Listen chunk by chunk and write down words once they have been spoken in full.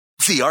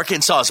The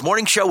Arkansas's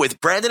Morning Show with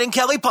Brandon and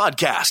Kelly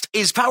podcast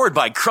is powered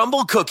by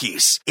Crumble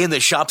Cookies in the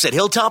shops at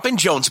Hilltop and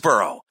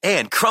Jonesboro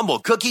and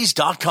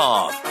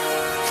crumblecookies.com.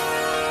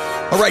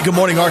 All right, good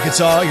morning,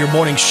 Arkansas. Your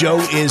morning show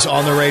is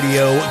on the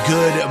radio.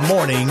 Good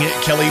morning,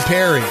 Kelly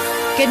Perry.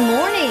 Good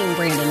morning,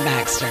 Brandon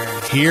Baxter.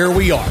 Here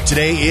we are.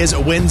 Today is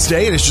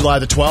Wednesday. It is July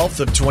the 12th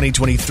of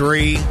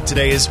 2023.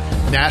 Today is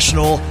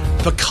National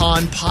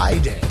Pecan Pie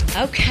Day.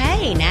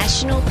 Okay,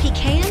 National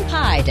Pecan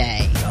Pie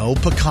Day. No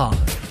pecan.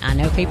 I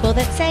know people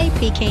that say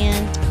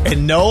pecan.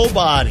 And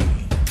nobody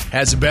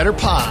has a better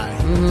pie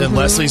than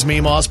Leslie's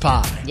Meemaw's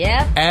pie.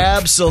 Yep.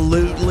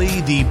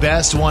 Absolutely the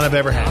best one I've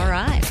ever had. All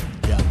right.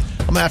 Yeah.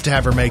 I'm going to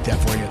have her make that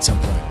for you at some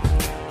point.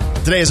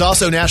 Today is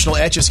also National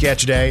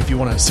Etch-a-Sketch Day, if you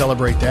want to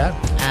celebrate that.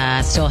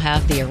 I still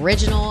have the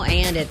original,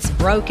 and it's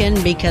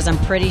broken because I'm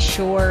pretty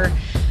sure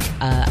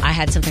I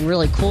had something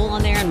really cool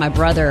on there, and my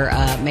brother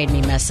made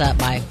me mess up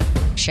by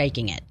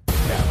shaking it.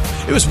 Yeah.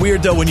 It was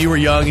weird, though, when you were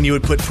young and you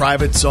would put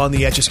privates on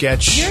the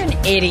Etch-a-Sketch. You're an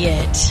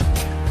idiot.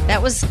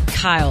 That was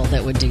Kyle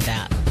that would do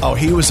that. Oh,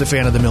 he was a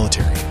fan of the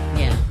military.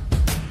 Yeah.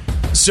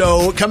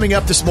 So coming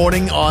up this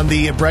morning on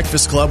the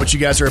Breakfast Club, which you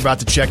guys are about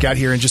to check out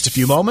here in just a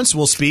few moments,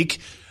 we'll speak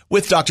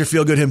with Dr.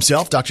 Feelgood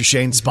himself, Dr.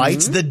 Shane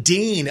Spites, the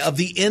Dean of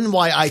the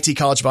NYIT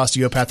College of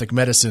Osteopathic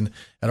Medicine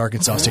at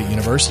Arkansas State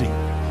University.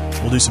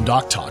 We'll do some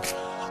doc talk.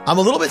 I'm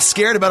a little bit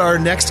scared about our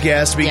next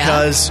guest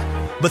because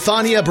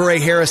Bethania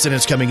Beret-Harrison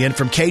is coming in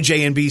from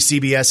KJNB,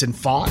 CBS, and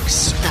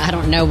Fox. I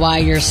don't know why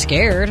you're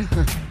scared.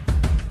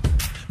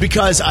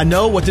 Because I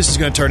know what this is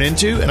going to turn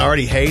into, and I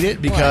already hate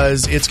it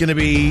because it's going to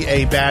be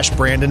a Bash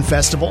Brandon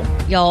festival.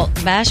 Y'all,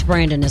 Bash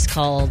Brandon is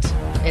called,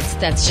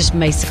 that's just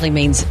basically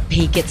means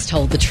he gets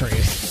told the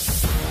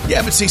truth.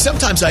 Yeah, but see,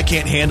 sometimes I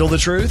can't handle the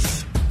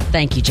truth.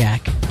 Thank you,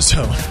 Jack.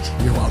 So,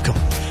 you're welcome.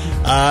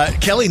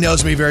 Kelly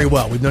knows me very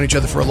well. We've known each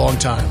other for a long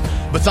time.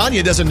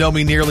 Bethania doesn't know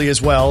me nearly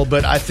as well,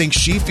 but I think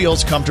she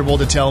feels comfortable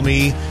to tell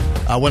me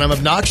when I'm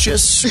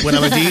obnoxious, when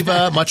I'm a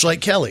diva, much like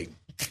Kelly.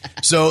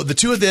 So the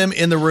two of them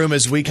in the room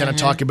as we kind of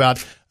talk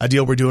about a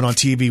deal we're doing on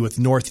TV with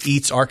North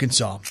Eats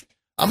Arkansas.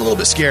 I'm a little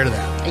bit scared of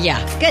that. Yeah,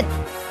 good.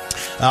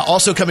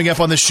 Also coming up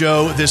on the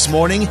show this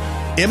morning,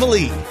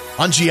 Emily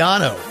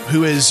Angiano,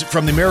 who is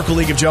from the Miracle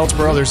League of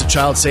Jonesboro. There's a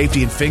child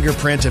safety and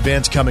fingerprint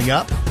event coming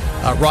up.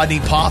 Rodney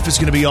Poff is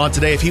going to be on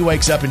today if he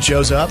wakes up and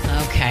shows up.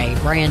 Okay,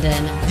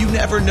 Brandon. You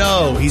never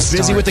know. He's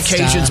busy with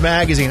Occasions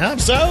magazine. I'm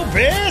so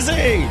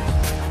busy.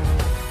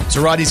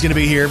 So Rodney's going to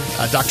be here.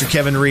 Dr.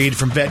 Kevin Reed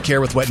from Vet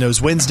Care with Wet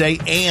Nose Wednesday.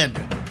 And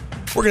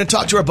we're going to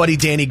talk to our buddy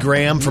Danny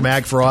Graham from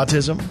Ag for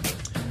Autism.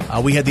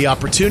 We had the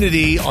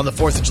opportunity on the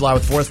 4th of July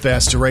with Fourth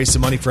Fest to raise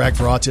some money for Ag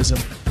for Autism.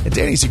 And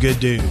Danny's a good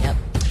dude. Yep.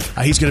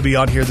 He's going to be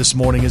on here this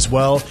morning as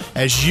well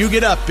as you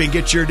get up and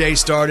get your day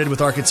started with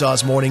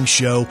Arkansas's Morning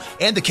Show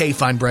and the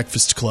KFIN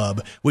Breakfast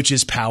Club, which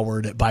is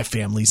powered by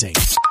Families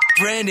Inc.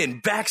 Brandon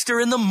Baxter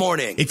in the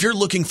morning. If you're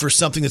looking for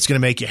something that's going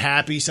to make you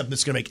happy, something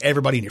that's going to make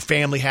everybody in your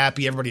family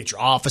happy, everybody at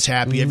your office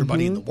happy,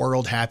 everybody in the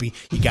world happy,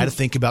 you got to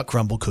think about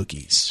Crumble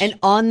Cookies. And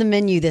on the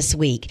menu this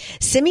week,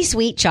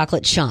 semi-sweet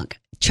chocolate chunk.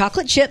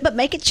 Chocolate chip, but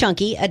make it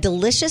chunky. A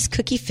delicious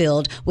cookie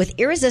filled with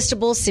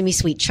irresistible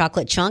semi-sweet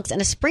chocolate chunks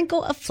and a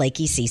sprinkle of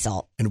flaky sea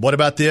salt. And what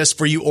about this?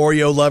 For you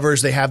Oreo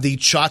lovers, they have the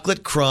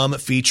chocolate crumb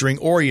featuring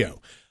Oreo.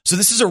 So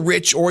this is a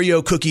rich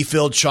Oreo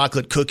cookie-filled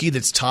chocolate cookie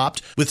that's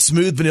topped with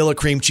smooth vanilla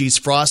cream cheese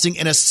frosting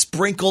and a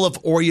sprinkle of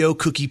Oreo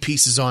cookie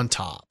pieces on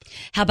top.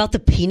 How about the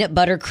peanut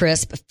butter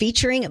crisp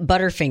featuring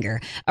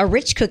Butterfinger, a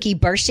rich cookie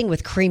bursting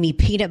with creamy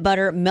peanut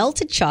butter,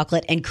 melted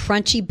chocolate, and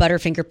crunchy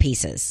Butterfinger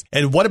pieces.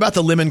 And what about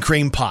the lemon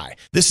cream pie?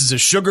 This is a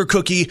sugar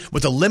cookie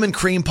with a lemon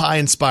cream pie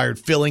inspired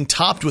filling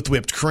topped with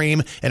whipped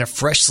cream and a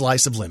fresh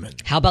slice of lemon.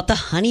 How about the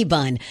honey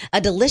bun,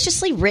 a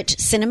deliciously rich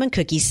cinnamon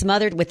cookie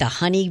smothered with a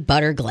honey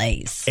butter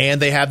glaze.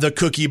 And they have the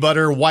cookie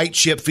butter white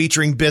chip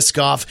featuring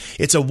Biscoff.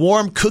 It's a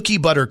warm cookie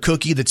butter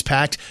cookie that's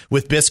packed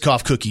with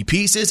Biscoff cookie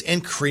pieces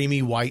and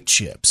creamy white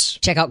chips.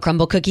 Check out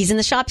Crumble Cookies in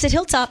the shops at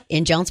Hilltop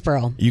in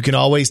Jonesboro. You can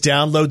always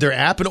download their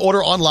app and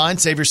order online.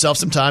 Save yourself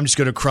some time. Just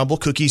go to Crumble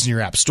Cookies in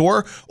your app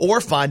store or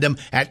find them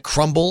at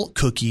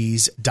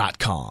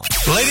crumblecookies.com.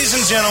 Ladies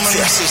and gentlemen,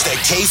 this is the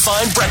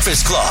KFIN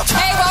Breakfast Club.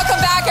 Hey,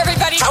 welcome back,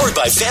 everybody. Powered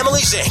by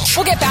Families Inc.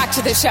 We'll get back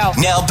to the show.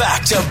 Now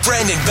back to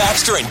Brandon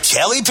Baxter and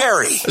Kelly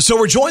Perry. So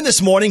we're joined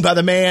this morning by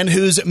the man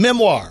whose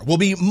memoir will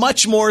be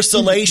much more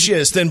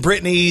salacious than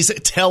Britney's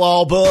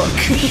tell-all book.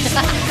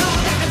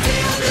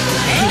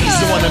 He's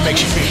the one that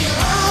makes you feel.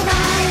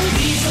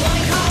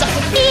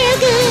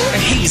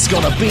 He's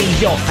gonna be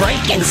your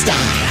Frankenstein.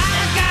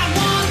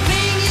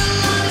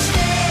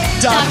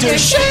 Dr.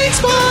 Shane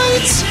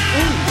Spites.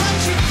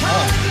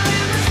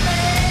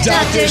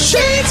 Dr.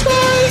 Shane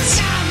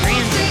Spites.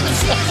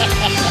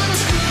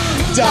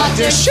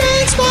 Dr.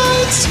 Shane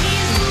Spites.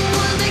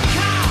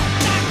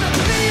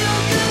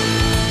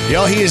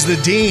 Yo, he is the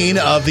dean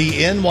of the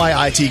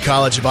NYIT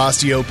College of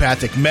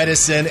Osteopathic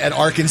Medicine at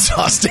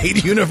Arkansas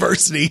State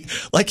University.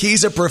 Like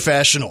he's a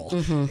professional,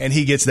 and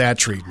he gets that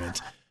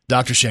treatment.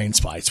 Dr. Shane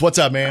Spites. What's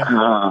up, man?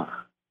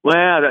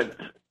 Well,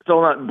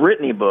 So that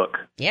Britney book.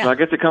 Yeah. So I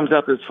guess it comes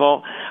out this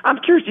fall. I'm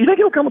curious. Do you think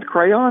it'll come with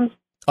crayons?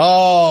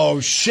 Oh,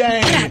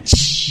 Shane.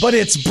 But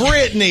it's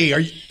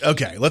Britney.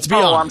 Okay, let's be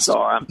honest. I'm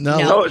sorry.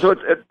 No. So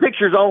it's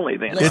pictures only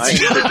then, right?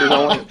 Pictures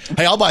only.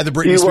 Hey, I'll buy the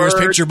Britney Spears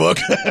picture book.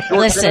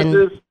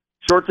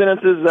 Short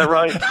sentences, is that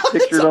right?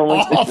 Pictures only.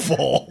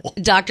 Awful.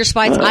 Dr.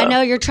 Spites, I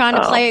know you're trying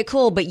to play it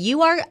cool, but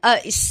you are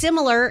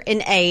similar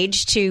in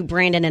age to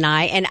Brandon and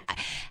I. And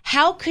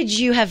how could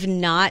you have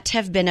not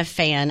have been a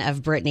fan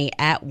of Britney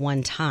at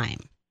one time?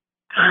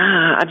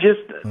 I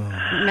just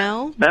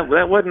No. That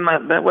wasn't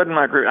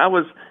my group.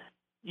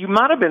 You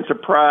might have been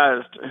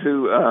surprised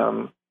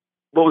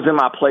what was in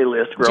my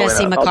playlist growing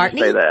Jesse up. McCartney? I'll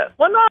just say that.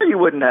 Well, no, you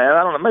wouldn't have.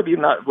 I don't know. Maybe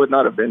you would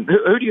not have been.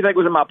 Who do you think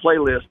was in my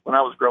playlist when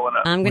I was growing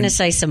up? I'm going to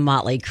say some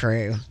Motley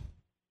Crue.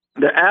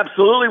 There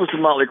absolutely was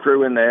some Motley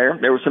Crue in there.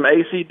 There was some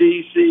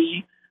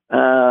AC/DC.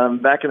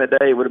 Back in the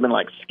day, it would have been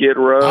like Skid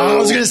Row. I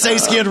was going to say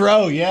Skid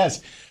Row,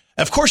 yes.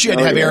 Of course you had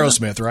to have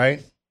Aerosmith,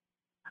 right?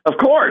 Of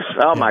course.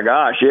 Oh, my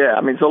gosh, yeah.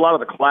 I mean, so a lot of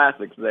the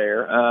classics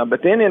there.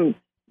 But then in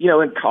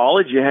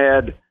college you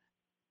had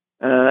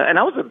and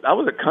I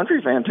was a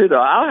country fan too,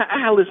 though.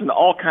 I listened to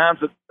all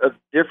kinds of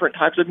different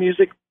types of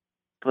music,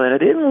 but I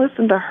didn't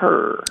listen to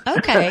her.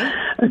 Okay,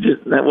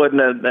 I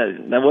wasn't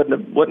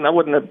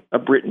a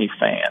Britney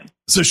fan.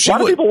 So a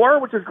lot of people were,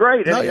 which is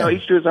great. And,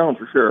 each to his own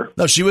for sure.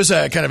 No, she was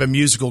a kind of a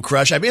musical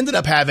crush. I've ended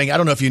up having, I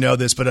don't know if you know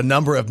this, but a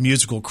number of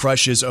musical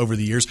crushes over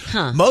the years.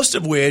 Most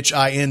of which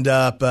I end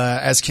up,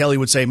 as Kelly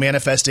would say,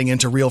 manifesting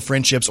into real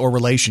friendships or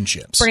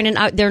relationships.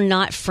 Brandon, they're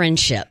not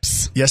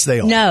friendsps. Yes,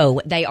 they are.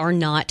 No, they are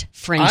not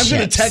friendships. I'm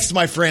going to text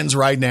my friends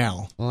right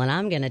now. Well, and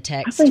I'm going to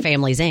text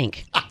Families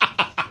Inc.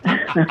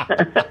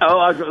 I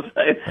was going to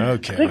say.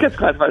 Okay. I think it's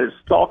classified as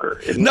stalker.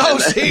 No,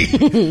 see,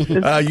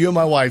 you and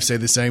my wife say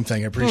the same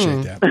thing. I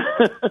appreciate that.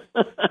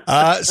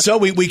 So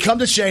we come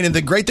to Shane, and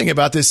the great thing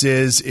about this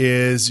is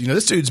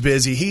this dude's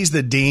busy. He's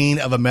the dean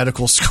of a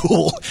medical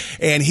school,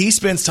 and he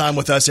spends time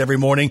with us every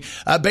morning,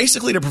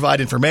 basically to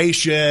provide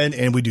information.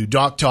 And we do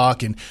doc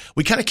talk, and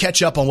we kind of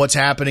catch up on what's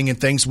happening and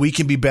things we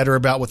can be better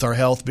about with our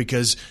health,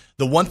 because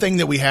the one thing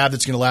that we have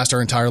that's going to last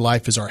our entire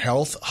life is our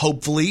health,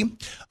 hopefully.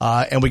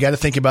 And we got to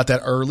think about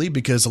that early,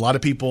 because a lot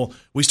of people,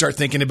 we start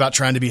thinking about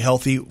trying to be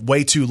healthy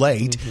way too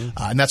late.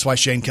 And that's why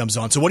Shane comes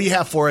on. So what do you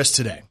have for us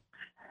today?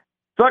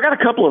 So I got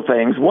a couple of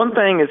things. One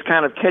thing is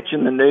kind of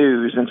catching the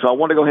news, and so I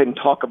want to go ahead and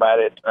talk about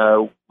it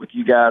with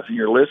you guys and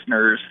your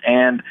listeners.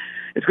 And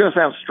it's going to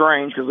sound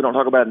strange because we don't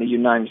talk about it in the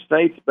United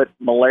States, but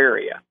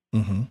malaria.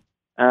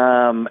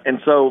 And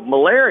so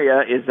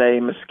malaria is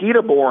a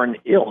mosquito-borne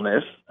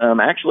illness.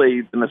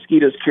 Actually, the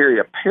mosquitoes carry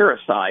a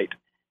parasite,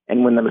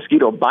 and when the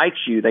mosquito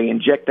bites you, they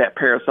inject that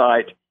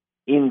parasite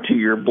into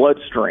your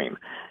bloodstream.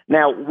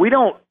 Now, we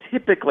don't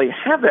typically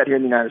have that here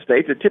in the United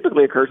States. It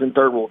typically occurs in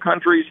third world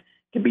countries,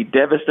 can be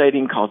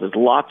devastating, causes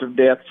lots of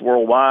deaths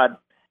worldwide.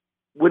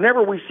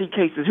 Whenever we see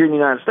cases here in the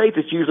United States,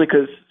 it's usually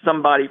because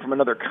somebody from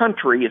another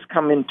country has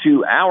come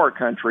into our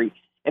country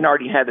and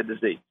already had the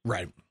disease.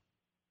 Right.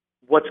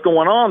 What's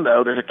going on,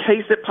 though, there's a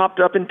case that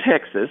popped up in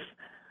Texas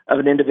of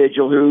an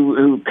individual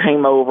who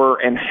came over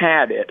and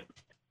had it.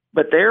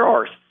 But there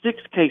are 6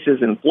 cases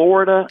in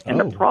Florida, and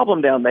the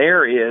problem down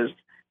there is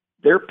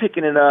they're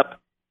picking it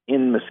up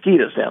in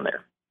mosquitoes down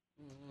there.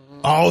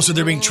 Oh, so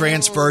they're being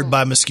transferred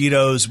by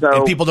mosquitoes,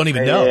 and people don't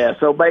even know. Yeah,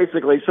 so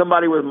basically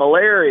somebody with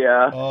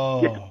malaria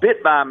gets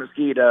bit by a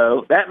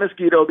mosquito. That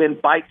mosquito then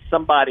bites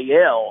somebody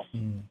else,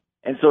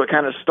 and so it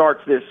kind of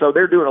starts this. So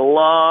they're doing a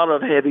lot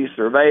of heavy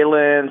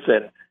surveillance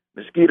and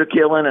mosquito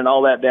killing and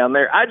all that down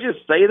there. I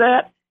just say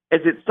that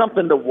as it's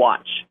something to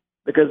watch,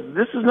 because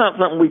this is not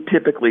something we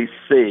typically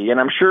see. And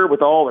I'm sure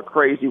with all the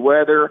crazy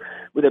weather,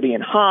 with it being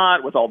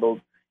hot, with all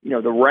the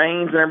the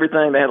rains and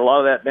everything, they had a lot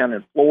of that down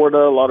in Florida,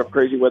 a lot of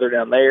crazy weather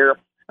down there.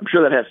 I'm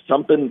sure that has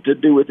something to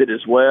do with it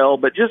as well,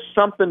 but just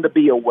something to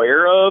be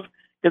aware of,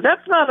 because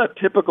that's not a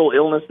typical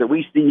illness that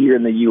we see here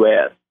in the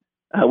U.S.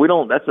 We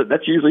don't.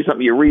 That's usually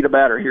something you read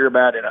about or hear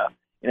about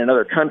in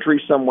another country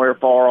somewhere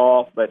far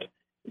off, but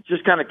it's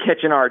just kind of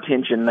catching our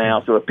attention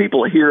now. So if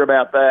people hear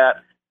about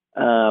that,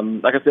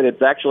 like I said,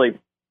 it's actually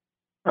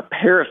a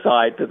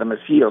parasite that the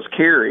mosquitoes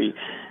carry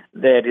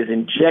that is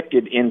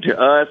injected into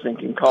us and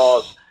can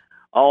cause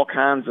all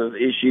kinds of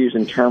issues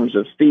in terms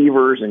of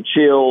fevers and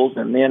chills,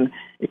 and then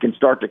it can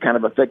start to kind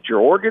of affect your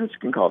organs.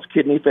 It can cause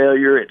kidney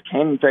failure. It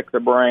can infect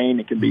the brain.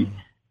 It can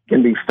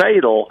be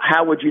fatal.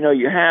 How would you know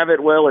you have it?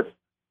 Well, it's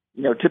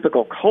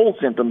typical cold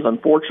symptoms,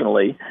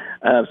 unfortunately.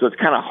 So it's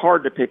kind of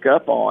hard to pick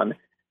up on.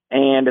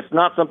 And it's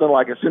not something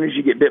like as soon as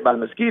you get bit by the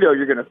mosquito,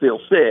 you're going to feel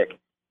sick.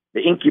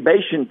 The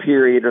incubation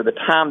period, or the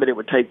time that it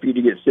would take for you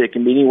to get sick,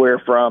 can be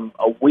anywhere from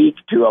a week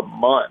to a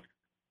month.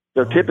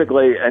 So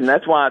typically, and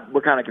that's why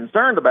we're kind of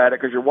concerned about it,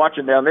 because you're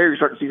watching down there, you're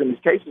starting to see some of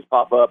these cases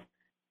pop up.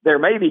 There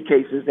may be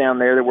cases down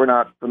there that we're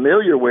not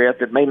familiar with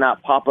that may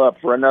not pop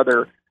up for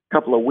another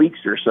couple of weeks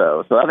or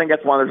so. So I think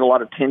that's why there's a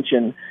lot of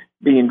tension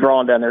being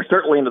drawn down there,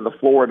 certainly into the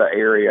Florida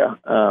area,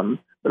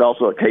 but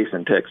also at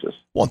KFIN, Texas.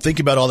 Well, think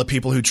about all the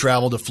people who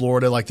travel to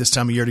Florida like this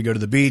time of year to go to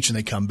the beach, and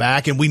they come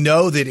back. And we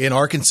know that in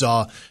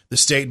Arkansas, the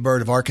state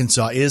bird of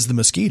Arkansas is the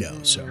mosquito.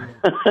 So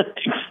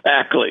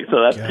exactly.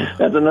 So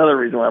that's another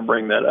reason why I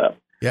bring that up.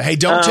 Yeah. Hey,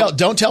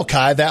 don't tell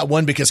Kai that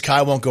one, because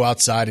Kai won't go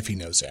outside if he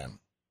knows that.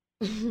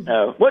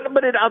 But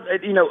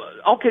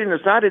all kidding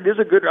aside, it is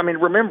a good. I mean,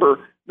 remember,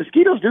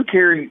 mosquitoes do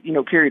carry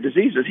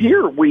diseases.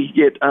 Here we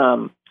get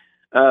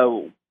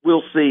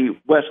we'll see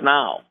West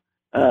Nile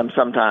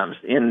sometimes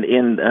in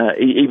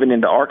even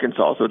into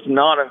Arkansas. So it's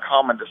not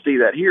uncommon to see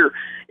that here.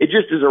 It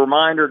just is a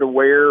reminder to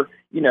wear.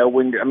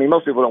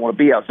 Most people don't want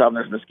to be outside when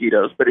there's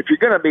mosquitoes, but if you're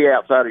going to be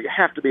outside or you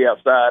have to be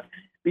outside,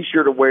 be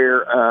sure to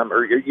wear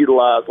or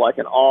utilize like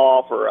an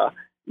off or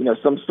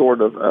some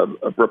sort of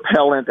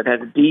repellent that has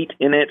DEET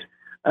in it.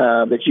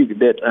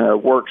 That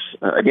works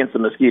against the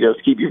mosquitoes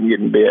to keep you from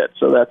getting bit.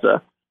 So that's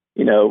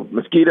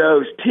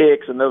mosquitoes,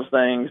 ticks, and those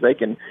things.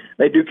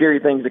 They do carry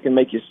things that can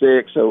make you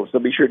sick. So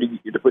be sure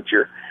to put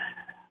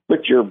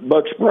your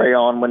bug spray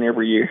on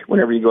whenever you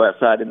go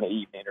outside in the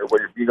evening, or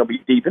when you're going to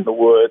be deep in the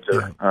woods,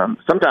 or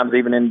sometimes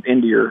even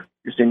into your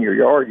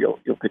yard, you'll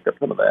pick up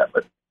some of that.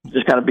 But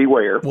just kind of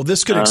beware. Well,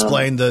 this could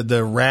explain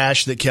the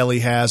rash that Kelly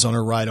has on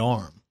her right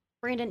arm.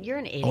 Brandon, you're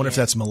an idiot. I wonder if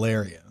that's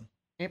malaria.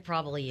 It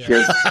probably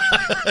is.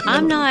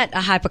 I'm not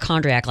a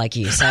hypochondriac like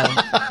you, so.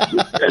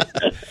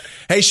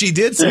 Hey, she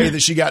did say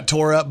that she got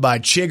tore up by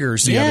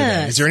chiggers the other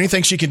day. Is there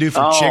anything she can do for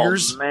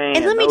chiggers? Man,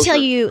 and let me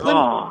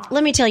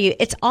tell you,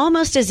 it's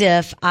almost as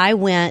if I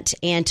went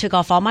and took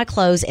off all my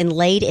clothes and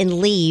laid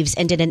in leaves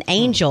and did an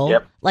angel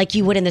like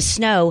you would in the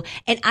snow.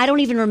 And I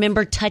don't even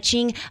remember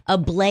touching a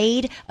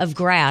blade of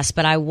grass,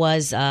 but I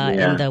was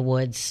in the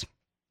woods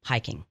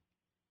hiking.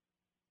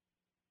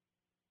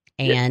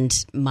 And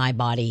my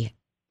body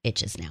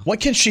itches now.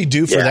 What can she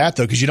do for that,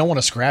 though? Because you don't want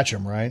to scratch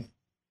them, right?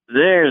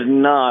 There's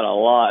not a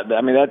lot.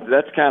 I mean,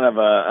 that's kind of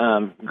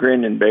a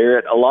grin and bear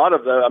it. A lot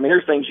of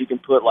there's things you can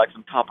put like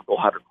some topical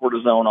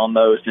hydrocortisone on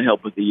those to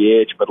help with the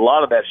itch, but a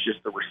lot of that's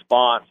just the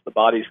response, the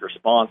body's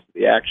response to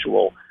the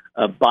actual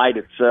bite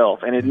itself,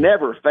 and it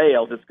never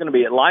fails.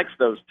 It likes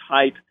those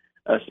tight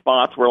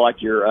spots where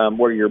like your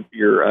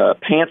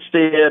pants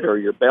fit or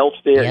your belt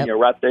fit,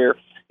 right there,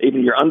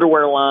 even your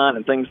underwear line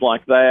and things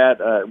like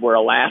that, where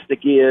elastic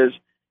is.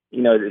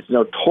 It's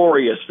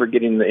notorious for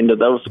getting into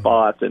those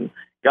spots, and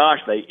gosh,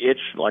 they itch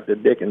like the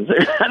dickens.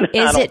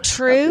 Is it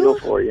true?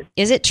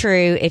 Is it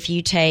true if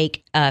you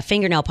take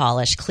fingernail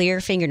polish, clear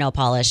fingernail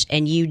polish,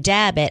 and you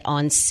dab it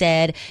on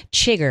said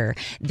chigger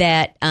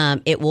that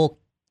it will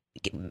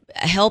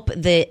help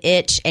the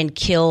itch and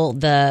kill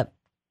the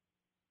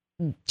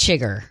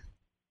chigger?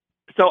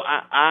 So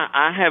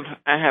I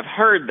have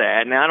heard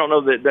that. Now I don't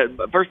know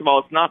that. First of all,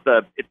 it's not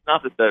that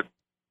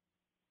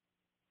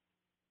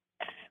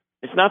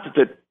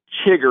the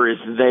chigger is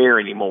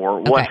there anymore.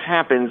 Okay. What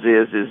happens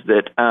is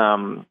that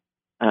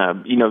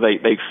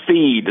they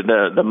feed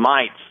the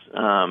mites.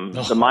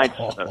 The mites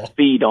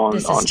feed on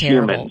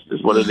humans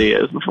is what it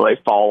is before they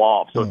fall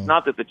off. So it's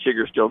not that the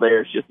chigger's still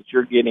there. It's just that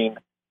you're getting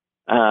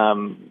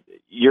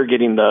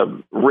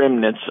the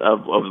remnants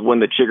of when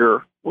the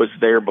chigger was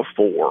there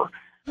before.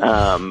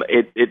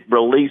 It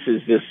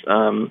releases this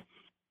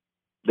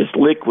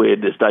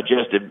liquid, this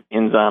digestive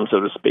enzyme, so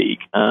to speak.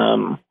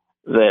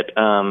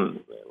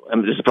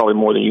 This is probably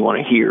more than you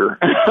want to hear.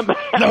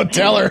 No,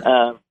 tell her.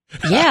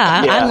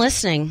 I'm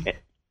listening.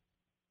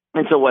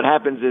 And so what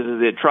happens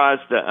is it tries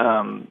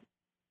to,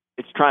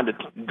 it's trying to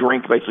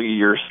drink basically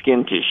your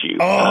skin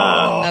tissue.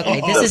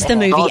 Okay, this is the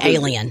movie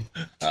Alien.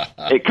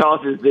 It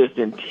causes this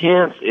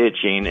intense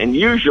itching, and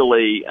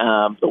usually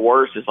the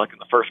worst is like in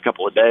the first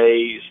couple of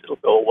days. It'll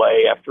go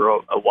away after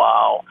a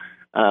while.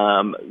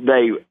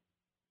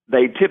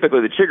 They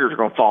typically, the chiggers are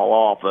going to fall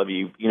off of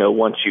you,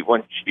 once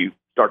you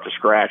start to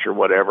scratch or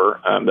whatever.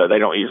 They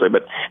don't usually,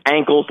 but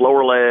ankles,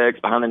 lower legs,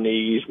 behind the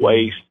knees,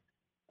 waist,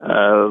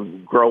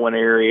 growing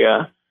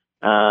area.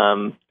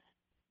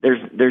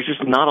 There's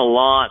just not a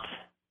lot.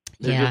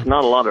 There's just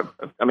not a lot of.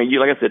 I mean,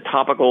 like I said,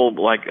 topical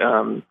like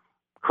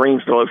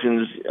creams,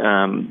 lotions,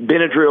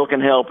 Benadryl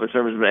can help in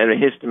terms of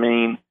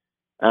antihistamine.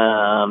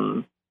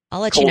 I'll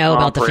let you know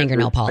about the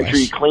fingernail polish. Make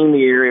sure you clean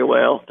the area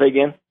well. Say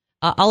again.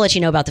 I'll let you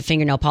know about the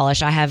fingernail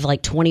polish. I have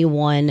like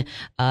 21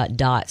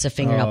 dots of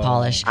fingernail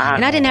polish,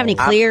 and I didn't have any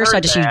clear, so I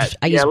just used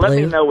blue. Let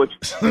me know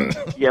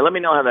let me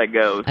know how that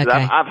goes. Okay.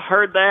 I've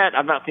heard that.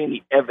 I've not seen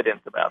any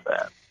evidence about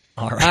that.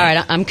 All right. All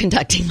right, I'm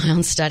conducting my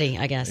own study,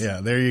 I guess.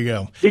 Yeah, there you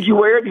go. Did you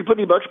wear it? Did you put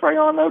any bug spray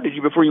on, though?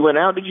 Before you went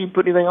out, did you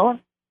put anything on?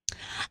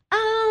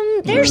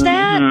 There's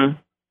that.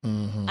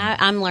 Mm-hmm.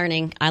 I'm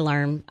learning. I will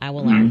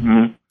learn.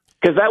 Mm-hmm.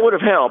 Because that would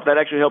have helped. That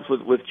actually helps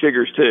with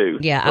chiggers, too.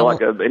 Yeah. So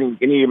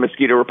any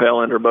mosquito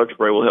repellent or bug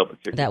spray will help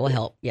with chiggers. That will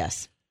help,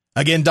 yes.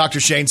 Again, Dr.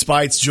 Shane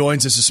Spites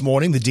joins us this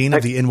morning, the Dean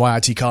of the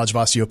NYIT College of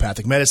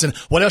Osteopathic Medicine.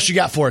 What else you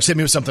got for us? Hit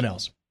me with something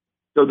else.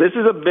 So this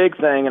is a big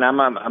thing, and I'm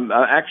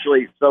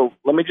actually, so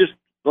let me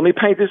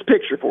paint this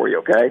picture for you,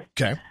 okay?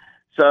 Okay.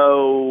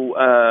 So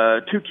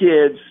 2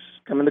 kids,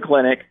 come in the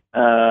clinic.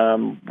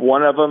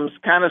 One of them's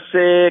kind of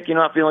sick,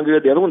 not feeling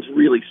good. The other one's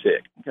really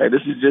sick. Okay,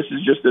 this is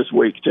just this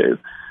week too.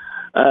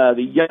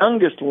 The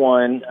youngest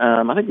one,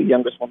 I think the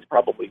youngest one's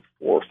probably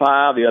 4 or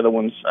 5. The other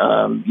one's,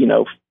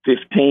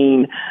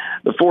 15.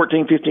 The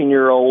 14,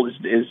 15-year-old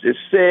is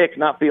sick,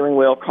 not feeling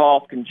well,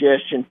 cough,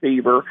 congestion,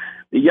 fever.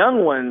 The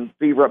young one,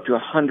 fever up to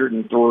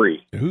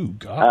 103. Ooh,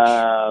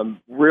 gosh.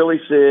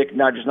 Really sick,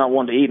 not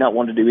wanting to eat, not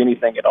wanting to do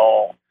anything at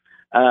all.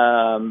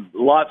 A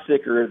lot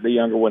sicker, the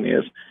younger one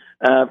is.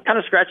 Kind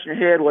of scratching your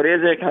head, what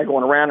is it? Kind of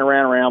going around and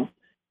around and around.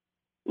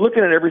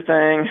 Looking at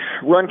everything,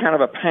 run kind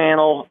of a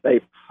panel. They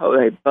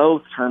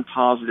both turned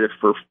positive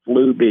for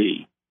flu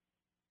B.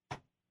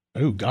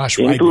 Oh, gosh,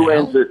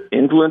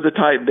 Influenza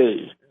type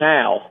B.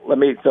 Now,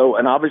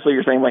 and obviously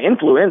you're saying, well,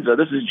 influenza,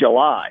 this is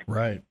July.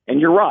 Right.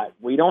 And you're right.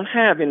 We don't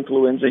have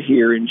influenza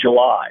here in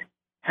July.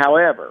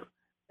 However,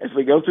 as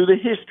we go through the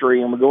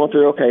history and we're going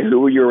through, okay, who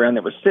were you around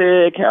that was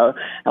sick? How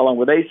long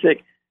were they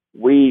sick?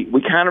 We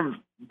kind of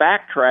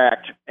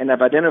backtracked and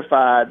have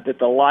identified that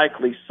the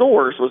likely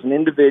source was an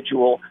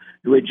individual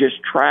who had just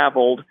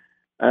traveled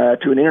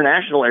to an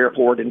international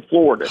airport in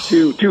Florida,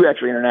 two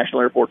actually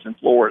international airports in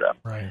Florida.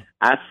 Right.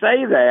 I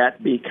say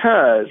that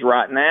because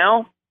right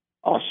now,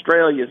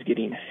 Australia is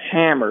getting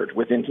hammered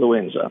with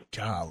influenza.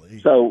 Golly.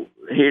 So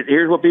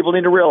here's what people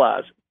need to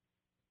realize.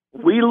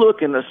 We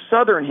look in the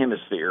southern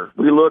hemisphere.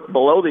 We look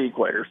below the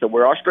equator, so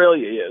where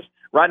Australia is.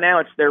 Right now,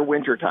 it's their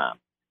winter time.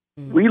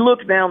 Mm-hmm. We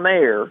look down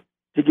there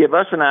to give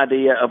us an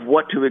idea of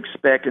what to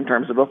expect in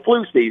terms of a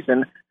flu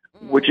season,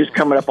 which is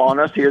coming up on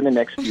us here in the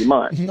next few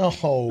months. No.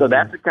 So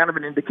that's kind of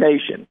an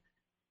indication.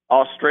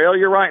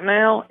 Australia right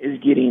now is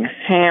getting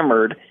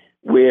hammered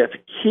with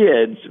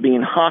kids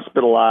being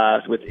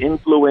hospitalized with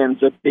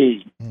influenza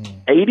B.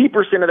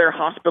 80% of their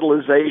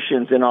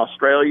hospitalizations in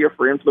Australia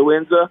for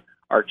influenza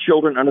are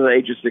children under the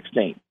age of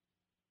 16.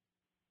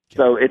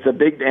 So it's a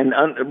big, and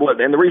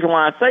the reason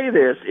why I say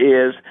this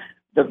is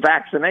the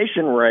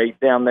vaccination rate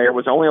down there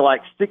was only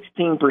like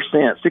 16%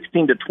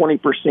 to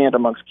 20%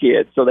 amongst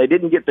kids. So they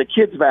didn't get the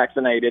kids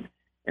vaccinated,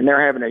 and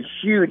they're having a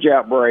huge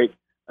outbreak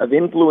of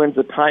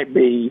influenza type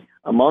B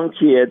among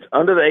kids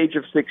under the age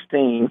of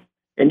 16.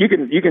 And you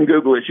can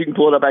Google it. You can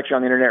pull it up actually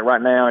on the internet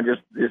right now and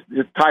just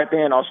type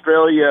in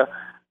Australia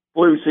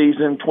flu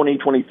season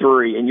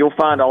 2023, and you'll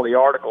find all the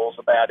articles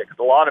about it, because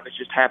a lot of it's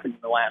just happened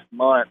in the last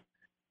month.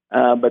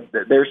 But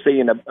they're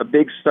seeing a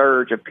big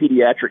surge of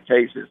pediatric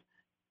cases.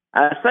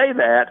 I say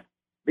that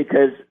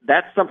because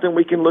that's something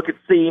we can look at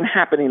seeing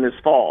happening this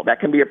fall. That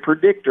can be a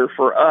predictor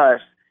for us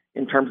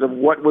in terms of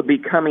what would be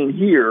coming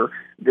here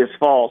this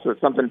fall. So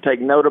it's something to take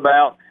note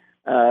about.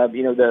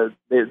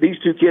 These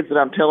two kids that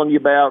I'm telling you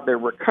about, they're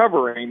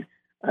recovering.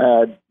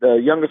 The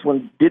youngest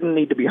one didn't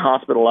need to be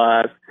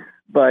hospitalized,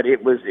 but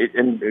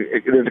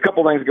there's a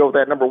couple things to go with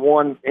that. Number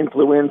one,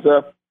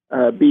 influenza.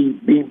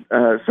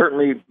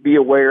 Certainly be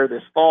aware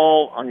this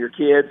fall on your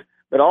kids,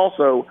 but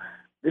also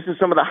this is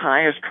some of the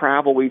highest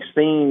travel we've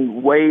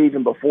seen way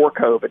even before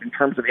COVID in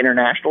terms of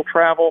international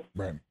travel.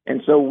 Right.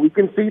 And so we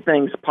can see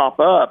things pop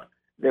up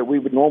that we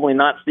would normally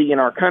not see in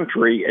our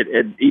country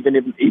even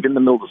in the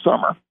middle of the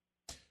summer.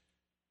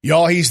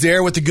 Y'all, he's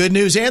there with the good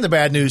news and the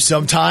bad news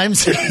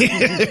sometimes.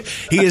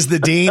 He is the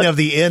dean of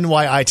the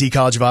NYIT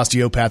College of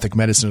Osteopathic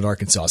Medicine at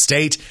Arkansas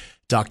State,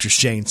 Dr.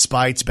 Shane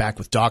Spites, back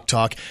with Doc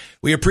Talk.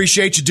 We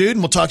appreciate you, dude, and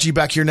we'll talk to you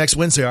back here next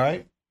Wednesday, all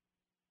right?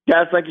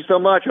 Guys, thank you so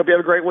much. Hope you have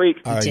a great week.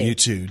 All right, you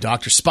too.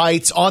 Dr.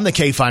 Spites on the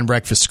KFIN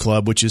Breakfast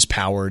Club, which is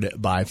powered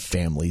by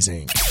Families,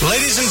 Inc.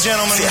 Ladies and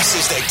gentlemen, this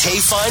is the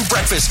KFIN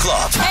Breakfast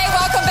Club. Hey,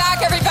 welcome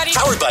back, everybody.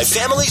 Powered by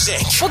Families,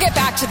 Inc. We'll get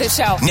back to the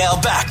show. Now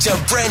back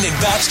to Brandon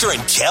Baxter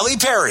and Kelly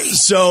Perry.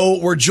 So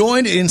we're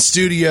joined in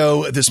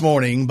studio this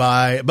morning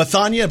by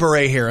Bethania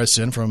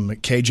Beret-Harrison from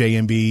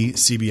KJMB,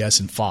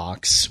 CBS, and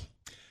Fox.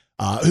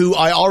 Who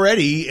I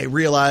already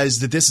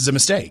realized that this is a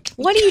mistake.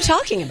 What are you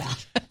talking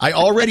about? I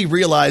already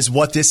realized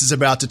what this is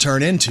about to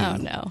turn into. Oh,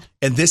 no.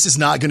 And this is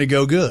not going to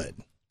go good.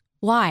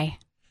 Why?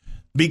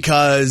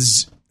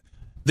 Because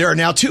there are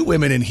now 2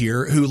 women in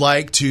here who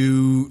like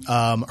to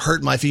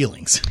hurt my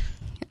feelings.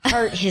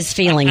 Hurt his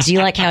feelings. You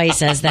like how he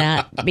says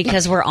that?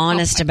 Because we're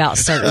honest about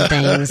certain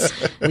things.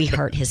 We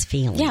hurt his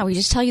feelings. Yeah, we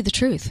just tell you the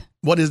truth.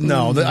 What is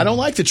no? I don't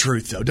like the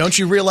truth, though. Don't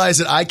you realize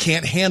that I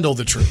can't handle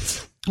the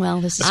truth?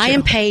 Well, this is I true.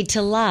 am paid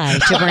to lie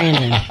to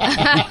Brandon.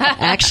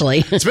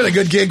 Actually. It's been a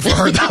good gig for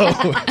her,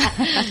 though.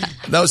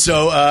 No,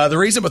 so the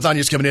reason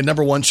Bethania's coming in,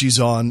 number one, she's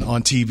on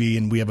TV,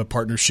 and we have a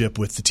partnership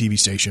with the TV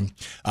station.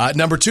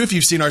 Number two, if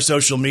you've seen our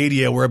social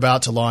media, we're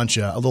about to launch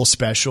a little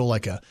special,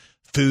 like a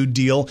food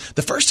deal.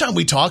 The first time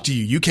we talked to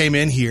you, you came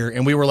in here,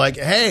 and we were like,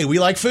 hey, we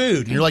like food.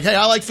 And you're like, hey,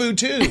 I like food,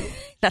 too.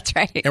 That's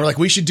right. And we're like,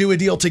 we should do a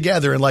deal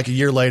together, and like a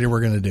year later, we're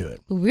going to do it.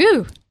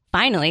 Woo!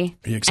 Finally.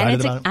 Are you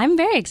excited about it? I'm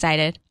very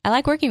excited. I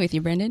like working with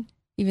you, Brendan,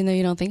 even though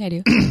you don't think I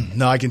do.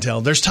 No, I can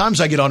tell. There's times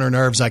I get on her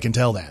nerves. I can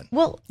tell that.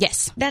 Well,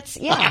 yes. That's,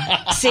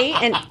 yeah. See?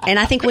 And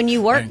I think when you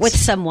work with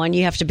someone,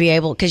 you have to be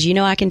able, because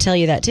I can tell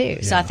you that too.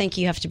 Yeah. So I think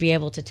you have to be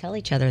able to tell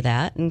each other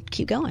that and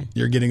keep going.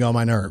 You're getting on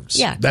my nerves.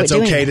 Yeah. That's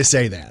okay to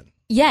say that.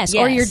 Yes,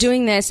 or you're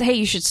doing this. Hey,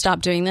 you should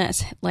stop doing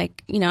this.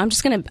 Like, I'm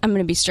going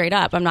to be straight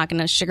up. I'm not going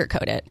to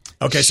sugarcoat it.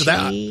 Okay, so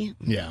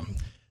yeah.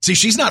 See,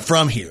 she's not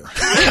from here.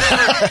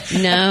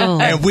 No.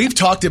 And we've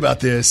talked about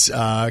this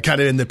kind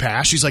of in the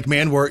past. She's like,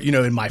 man, we're,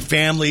 in my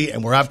family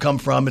and where I've come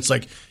from, it's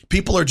like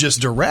people are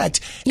just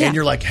direct. Yeah. And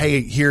you're like,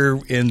 hey, here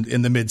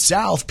in the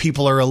Mid-South,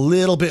 people are a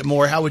little bit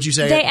more, how would you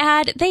say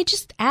They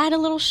just add a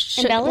little,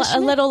 a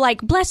little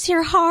like, bless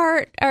your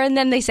heart, and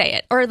then they say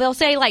it. Or they'll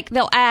say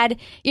they'll add,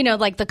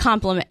 like the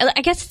compliment.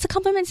 I guess it's a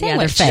compliment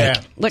sandwich. Yeah, they're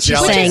fake. Yeah. What you're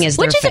saying is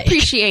they're fake. Which is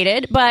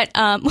appreciated, but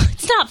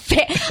it's not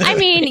fake. I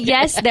mean,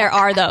 yes, there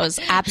are those,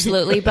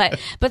 absolutely. But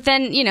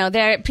then,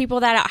 there are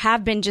people that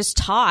have been just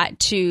taught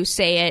to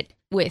say it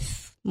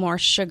with more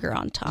sugar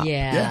on top.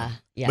 Yeah.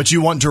 But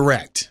you want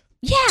direct.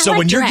 Yeah. So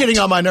when you're getting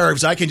on my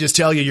nerves, I can just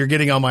tell you're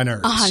getting on my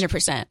nerves.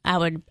 100%. I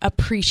would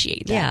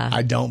appreciate that. Yeah.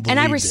 I don't believe this. And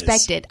I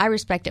respect it. I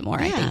respect it more,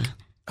 I think.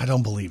 I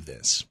don't believe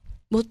this.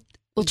 We'll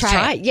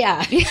try it.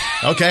 Yeah.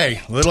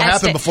 Okay. Well, it'll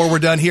happen before we're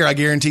done here. I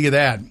guarantee you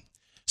that.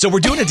 So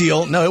we're doing a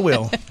deal. No, it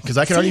will. Because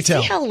I can already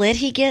tell. See how lit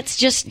he gets?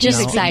 Just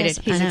excited.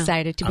 He's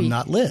excited to be. I'm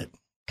not lit.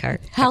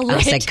 Kurt. How lit?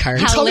 I said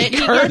Kurt. How lit he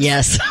gets?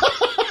 Yes.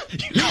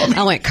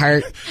 I went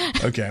Kurt.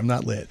 Okay, I'm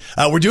not lit.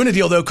 We're doing a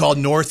deal, though, called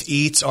North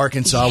Eats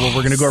Arkansas, where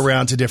we're going to go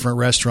around to different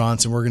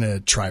restaurants and we're going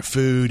to try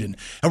food and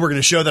we're going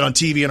to show that on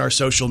TV and our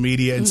social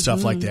media and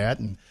stuff like that.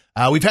 And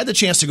we've had the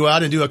chance to go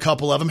out and do a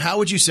couple of them. How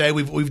would you say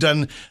we've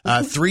done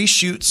 3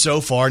 shoots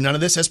so far? None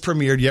of this has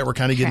premiered yet. We're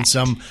kind of getting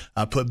some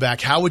put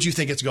back. How would you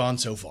think it's gone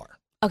so far?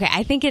 Okay,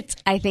 I think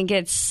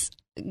it's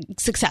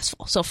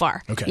successful so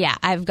far. Okay. Yeah,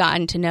 I've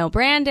gotten to know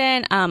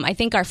Brandon. I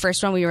think our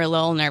first one we were a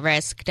little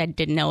nervous. I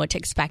didn't know what to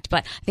expect,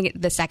 but I think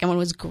the second one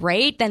was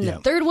great. Then the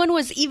third one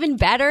was even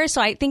better.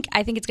 So I think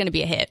it's going to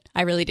be a hit.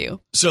 I really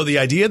do. So the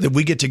idea that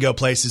we get to go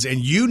places,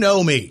 and you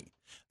know me,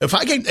 if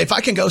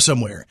I can go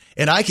somewhere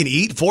and I can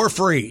eat for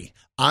free,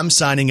 I'm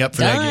signing up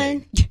for that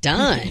game.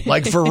 Done.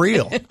 Like for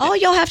real. All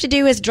you'll have to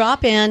do is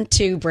drop in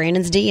to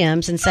Brandon's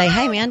DMs and say,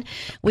 hey, man,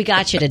 we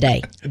got you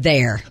today.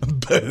 There.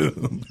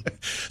 Boom.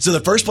 So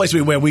the first place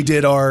we went, we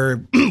did our,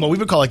 what we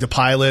would call like the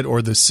pilot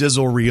or the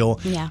sizzle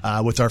reel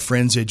with our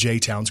friends at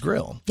J-Town's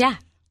Grill. Yeah.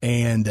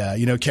 And,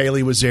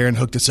 Kaylee was there and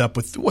hooked us up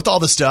with all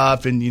the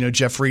stuff. And,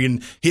 Jeffrey,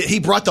 and he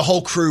brought the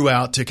whole crew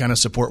out to kind of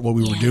support what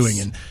we were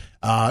doing. And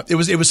it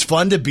was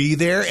fun to be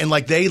there, and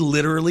like they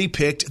literally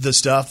picked the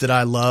stuff that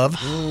I love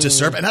to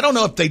serve. And I don't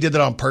know if they did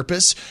that on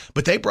purpose,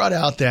 but they brought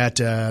out that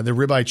the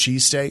ribeye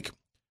cheesesteak,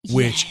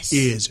 which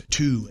is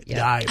to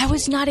die for. I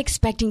was not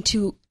expecting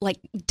to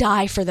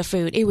die for the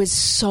food. It was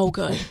so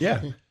good.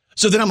 Yeah.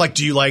 So then I'm like,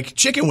 do you like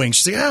chicken wings?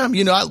 She's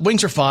like,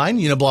 wings are fine,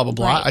 blah, blah,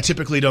 blah. Right. I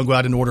typically don't go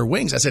out and order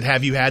wings. I said,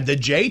 have you had the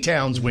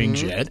J-Town's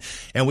wings yet?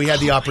 And we had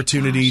the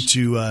opportunity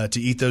to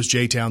eat those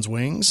J-Town's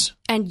wings.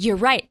 And you're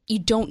right. You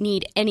don't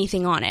need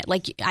anything on it.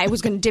 Like, I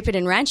was going to dip it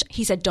in ranch.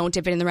 He said, don't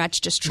dip it in the ranch.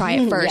 Just try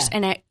it first. Yeah.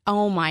 And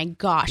oh my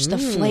gosh, the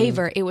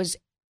flavor, it was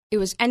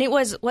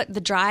what,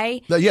 the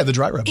dry? The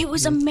dry rub. It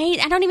was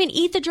amazing. I don't even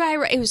eat the dry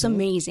rub. It was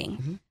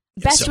amazing.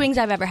 Best wings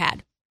I've ever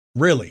had.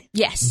 Really?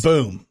 Yes.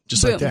 Boom.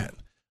 Just like that.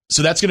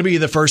 So that's going to be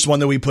the first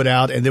one that we put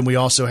out. And then we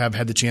also have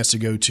had the chance to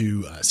go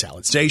to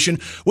Salad Station,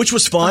 which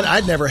was fun.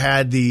 I'd never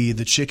had the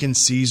chicken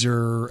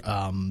Caesar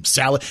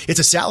salad.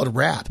 It's a salad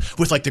wrap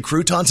with like the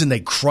croutons, and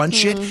they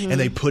crunch it and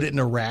they put it in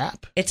a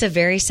wrap. It's a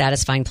very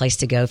satisfying place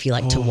to go if you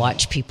like to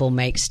watch people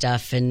make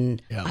stuff.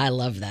 And I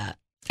love that.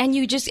 And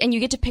you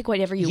get to pick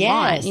whatever you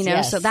want,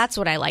 So that's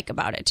what I like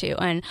about it too.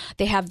 And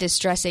they have this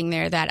dressing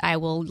there that I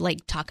will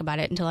talk about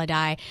it until I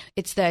die.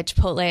 It's the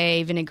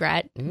chipotle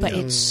vinaigrette, but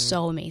it's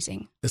so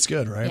amazing. That's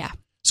good, right? Yeah.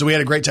 So we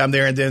had a great time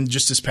there, and then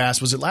just this past,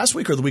 was it last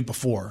week or the week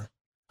before?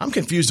 I'm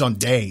confused on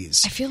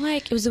days. I feel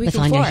like it was the week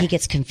before. I know he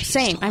gets confused.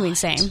 Same.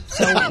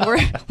 So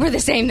we're the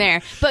same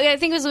there. But I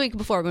think it was the week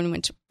before when we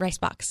went to Rice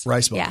Box.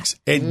 Rice Box.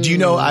 Yeah. And do you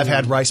know I've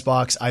had Rice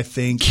Box, I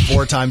think,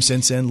 4 times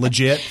since then?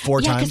 Legit,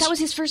 4 times? Yeah, because that was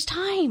his first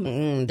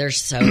time. They're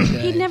so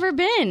good. He'd never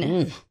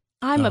been.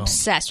 I'm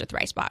obsessed with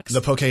Rice Box.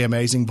 The Poke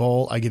Amazing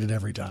Bowl, I get it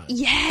every time.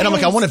 Yes. And I'm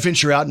like, I want to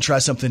venture out and try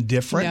something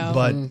different,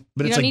 but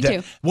it's like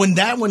that. When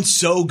that one's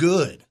so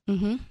good.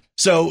 Mm-hmm.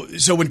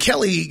 So when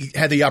Kelly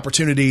had the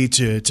opportunity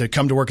to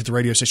come to work at the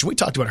radio station, we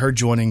talked about her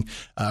joining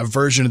a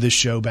version of this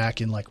show back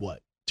in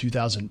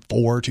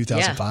 2004,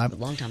 2005. Yeah, a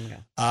long time ago.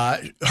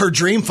 Her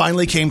dream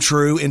finally came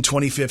true in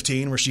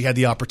 2015, where she had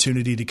the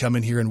opportunity to come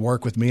in here and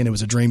work with me, and it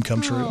was a dream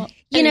come true.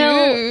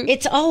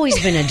 It's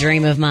always been a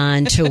dream of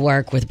mine to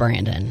work with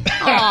Brandon.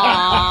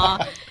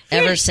 Aww.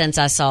 Ever since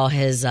I saw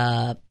his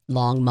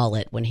long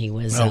mullet when he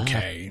was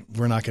okay.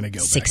 We're not going to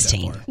go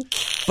 16. Back that far.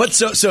 But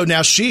so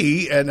now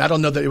she, and I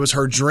don't know that it was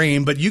her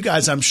dream, but you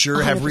guys, I'm sure,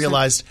 100%. Have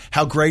realized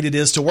how great it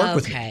is to work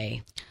with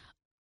me.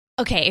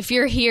 Okay, if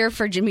you're here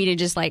for me to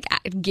just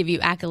give you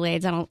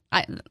accolades,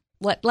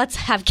 let's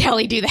have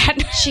Kelly do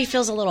that. She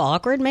feels a little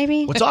awkward,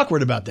 maybe. What's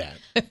awkward about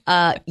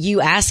that?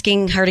 You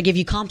asking her to give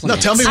you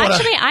compliments. No, tell me what.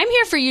 Actually, I'm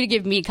here for you to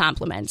give me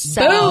compliments.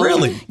 So, Boom.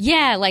 Really?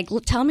 Yeah, like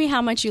tell me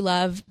how much you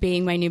love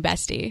being my new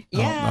bestie.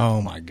 Yeah.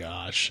 Oh my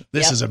gosh,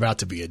 this is about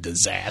to be a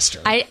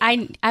disaster.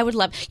 I would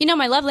love.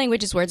 My love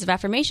language is words of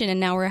affirmation, and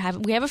now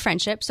we have a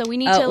friendship, so we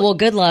need to. Well,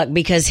 good luck,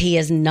 because he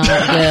is not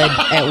good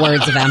at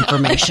words of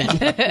affirmation.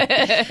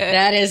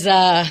 That is.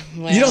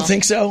 Well, you don't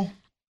think so?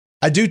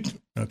 I do.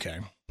 Okay.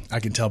 I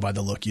can tell by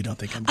the look you don't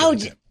think I'm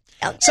good at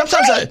it.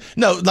 Sometimes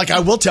I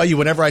will tell you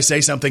whenever I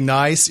say something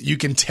nice, you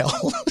can tell.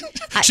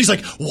 She's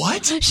like,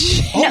 what?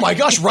 Oh my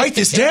gosh, write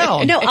this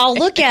down. No, I'll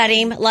look at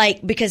him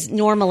because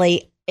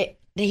normally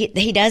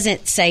he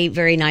doesn't say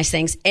very nice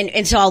things.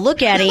 And so I'll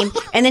look at him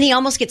and then he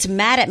almost gets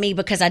mad at me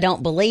because I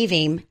don't believe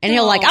him. And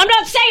he'll I'm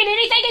not saying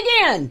anything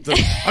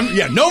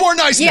again. No more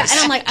niceness. Yeah, and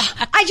I'm like,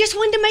 I just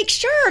wanted to make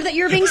sure that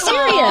you're being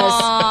serious.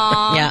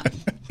 Yeah.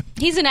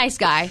 He's a nice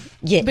guy.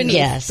 Yeah,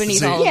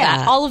 beneath all of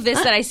that. All of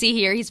this that I see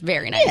here, he's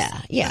very nice.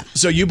 Yeah.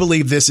 So you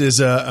believe this is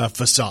a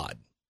facade?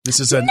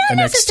 This is not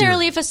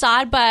necessarily exterior. a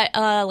facade, but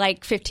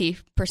like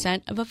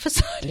 50% of a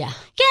facade. Yeah.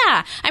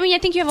 Yeah. I mean, I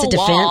think you have a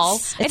wall.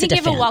 I think you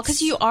have a wall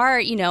because you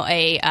are,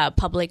 a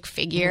public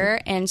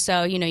figure, and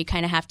so you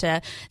kind of have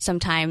to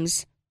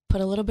sometimes put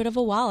a little bit of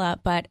a wall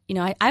up. But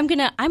I'm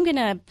gonna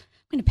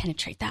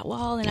penetrate that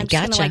wall, and I'm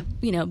just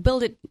gonna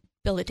build it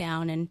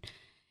down and.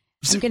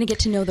 I'm going to get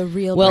to know the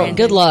real Brandon.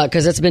 Good luck,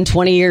 because it's been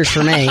 20 years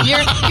for me.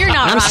 You're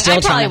not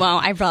wrong.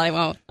 I probably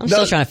won't. I'm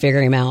still trying to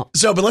figure him out.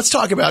 So, but let's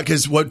talk about,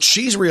 because what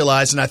she's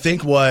realized, and I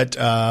think what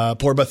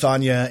poor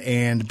Bethania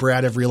and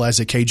Brad have realized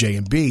at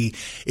KJMB,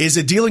 is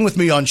that dealing with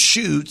me on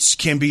shoots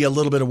can be a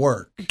little bit of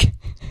work.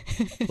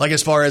 Like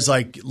as far as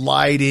like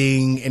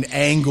lighting and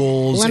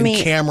angles and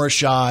camera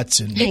shots.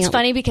 And it's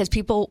funny because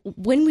people,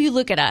 when we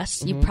look at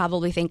us, you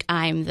probably think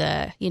I'm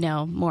the,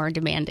 more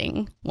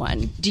demanding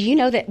one. Do you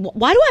know that?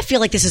 Why do I feel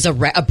like this is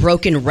a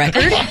broken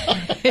record?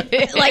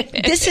 Like,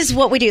 this is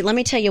what we do. Let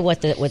me tell you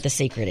what the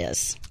secret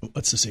is.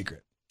 What's the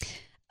secret?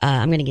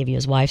 I'm going to give you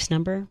his wife's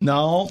number.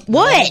 No.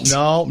 What?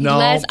 No.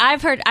 Les,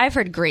 I've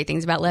heard great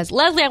things about Les.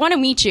 Leslie, I want to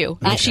meet you.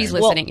 Okay. She's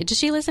listening. Does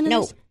she listen to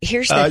this? No.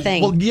 Here's the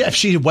thing. Well, yeah, if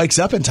she wakes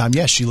up in time,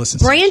 yes, she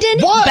listens. Brandon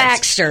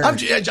Baxter.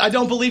 I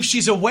don't believe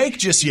she's awake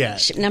just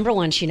yet. Number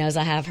one, she knows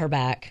I have her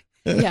back.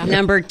 Yeah.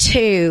 Number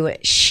two,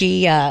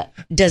 she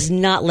does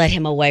not let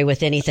him away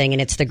with anything,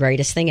 and it's the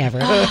greatest thing ever.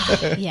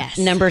 Yes.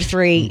 Number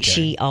three,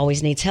 she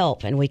always needs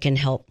help, and we can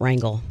help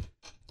wrangle.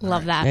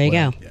 Love that. There you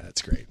go. Yeah,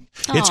 that's great.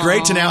 It's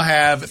great to now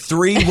have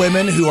three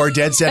women who are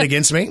dead set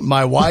against me.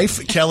 My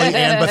wife, Kelly,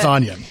 and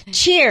Bethania.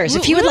 Cheers.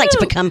 If you would like to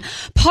become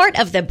part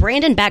of the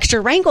Brandon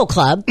Baxter Wrangle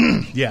Club.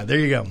 Yeah, there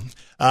you go.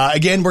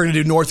 Again, we're going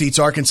to do Northeast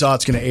Arkansas.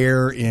 It's going to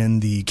air in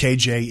the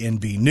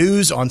KJNB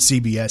News on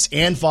CBS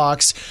and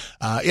Fox.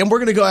 And we're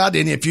going to go out,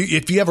 and if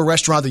you have a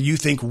restaurant that you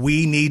think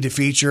we need to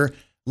feature,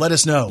 let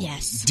us know.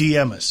 Yes.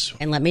 DM us.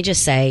 And let me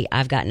just say,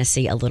 I've gotten to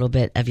see a little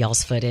bit of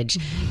y'all's footage.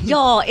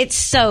 Y'all, it's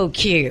so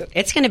cute.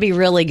 It's going to be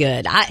really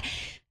good.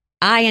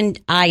 I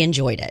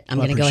enjoyed it. I'm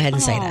going to go ahead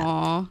and say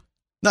that.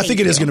 I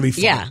think it is going to be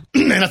fun. Yeah.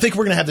 And I think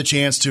we're going to have the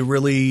chance to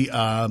really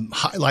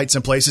highlight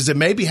some places that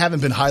maybe haven't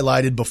been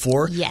highlighted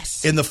before.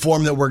 Yes. In the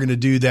form that we're going to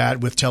do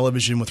that with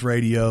television, with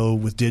radio,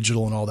 with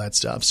digital, and all that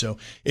stuff. So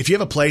if you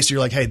have a place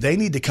you're like, hey, they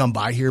need to come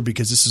by here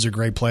because this is a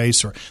great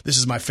place, or this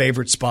is my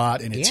favorite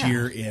spot, and it's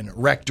here in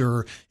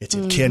Rector, it's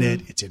in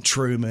Kennett, it's in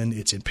Truman,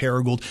 it's in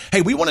Paragould.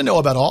 Hey, we want to know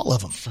about all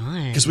of them.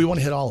 Fun. Because we want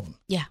to hit all of them.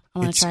 Yeah, I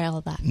want to try all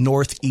of that.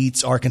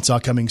 Northeast Arkansas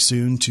coming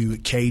soon to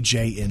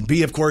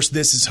KJNB. Of course,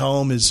 This Is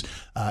Home is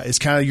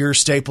kind of your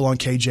staple on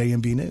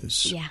KJNB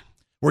News. Yeah.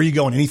 Where are you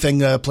going?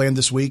 Anything planned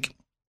this week?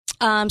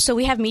 So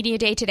we have Media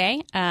Day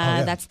today.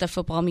 That's the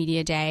football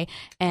Media Day.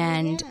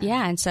 And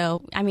and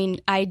so, I mean,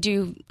 I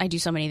do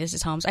so many This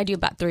Is Homes. I do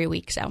about 3 a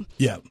week. So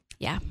Yeah.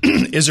 Yeah.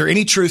 Is there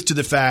any truth to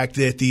the fact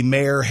that the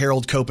mayor,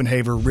 Harold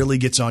Copenhaver, really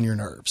gets on your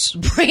nerves?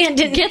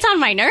 Brandon gets on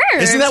my nerves.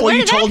 Isn't that what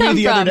you told me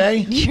the other day?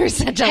 You're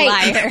such a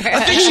liar.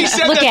 I think she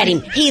said Look at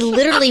him. He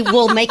literally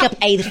will make up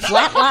a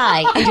flat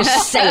lie and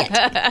just say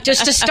it,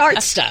 just to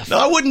start stuff. No,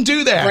 I wouldn't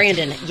do that.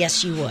 Brandon,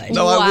 yes, you would.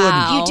 No, I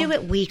wouldn't. You do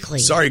it weekly.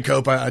 Sorry,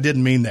 Cope. I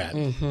didn't mean that.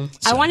 Mm-hmm.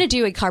 I want to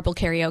do a carpool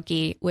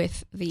karaoke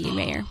with the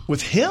mayor.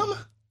 With him?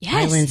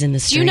 Yes. Islands in the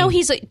Stream.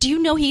 Do you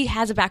know he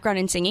has a background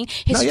in singing?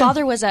 His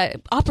father was a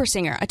opera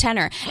singer, a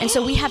tenor. And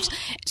so we have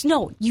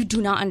no, you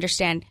do not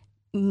understand.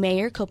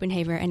 Mayor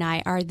Copenhaver and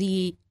I are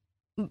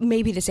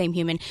maybe the same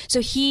human. So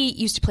he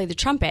used to play the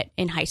trumpet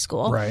in high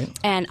school. Right.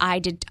 And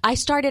I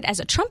started as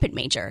a trumpet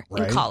major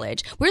in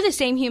college. We're the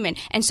same human.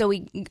 And so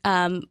we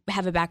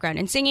have a background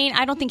in singing.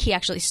 I don't think he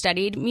actually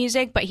studied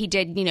music, but he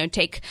did,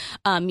 take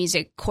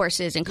music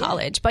courses in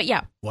college. But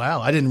yeah.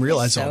 Wow, I didn't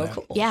realize all that.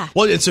 Cool. Yeah.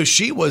 Well, and so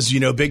she was,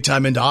 big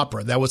time into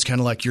opera. That was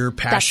kind of like your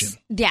passion.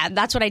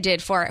 That's what I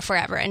did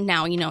forever. And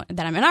now,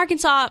 that I'm in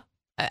Arkansas,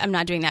 I'm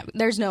not doing that.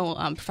 There's no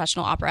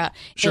professional opera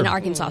in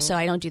Arkansas, so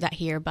I don't do that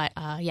here. But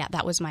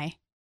that was my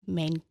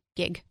main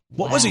gig.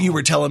 What was it you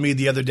were telling me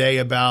the other day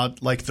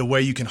about, like, the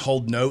way you can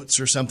hold notes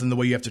or something, the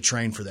way you have to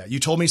train for that? You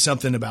told me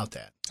something about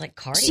that. It's like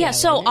cardio. Yeah,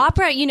 so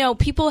opera,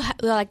 people are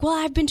like, well,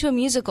 I've been to a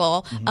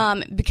musical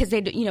because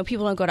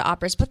people don't go to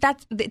operas.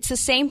 But it's the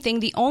same thing.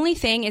 The only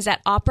thing is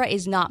that opera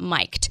is not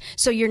mic'd.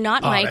 So you're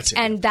not mic'd,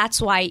 and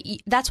that's why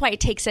it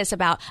takes us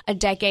about a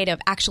decade of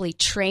actually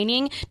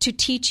training to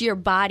teach your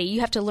body.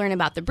 You have to learn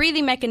about the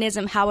breathing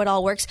mechanism, how it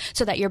all works,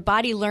 so that your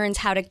body learns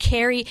how to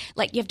carry,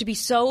 like, you have to be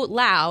so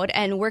loud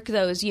and work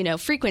those,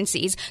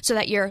 frequencies so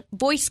that your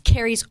voice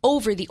carries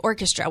over the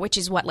orchestra, which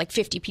is what, like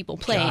 50 people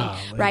playing,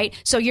 right?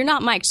 So you're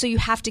not mic'd, so you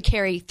have to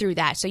carry through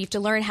that. So you have to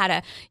learn how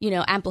to,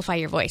 amplify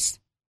your voice.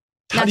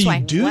 How do you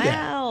do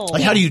that?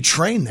 Like, how do you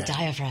train that?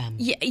 Diaphragm.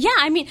 Yeah.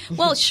 I mean,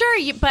 well,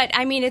 sure, but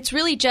I mean, it's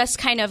really just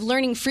kind of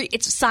learning.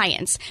 It's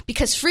science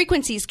because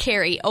frequencies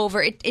carry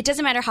over. It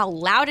doesn't matter how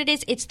loud it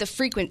is. It's the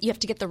frequency. You have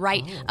to get the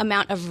right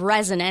amount of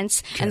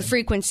resonance and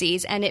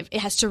frequencies, and it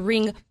has to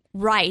ring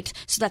right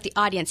so that the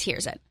audience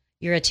hears it.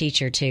 You're a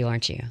teacher too,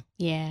 aren't you?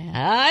 Yeah.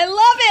 I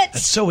love it.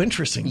 That's so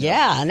interesting.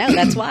 Yeah, I know.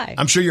 That's why.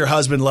 I'm sure your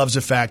husband loves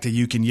the fact that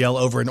you can yell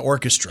over an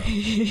orchestra.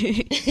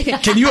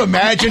 Can you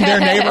imagine their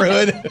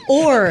neighborhood?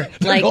 Or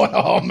like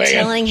going,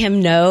 telling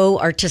him no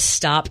or to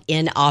stop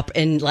yes.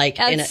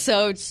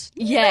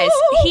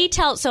 He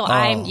tells,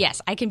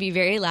 I can be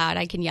very loud.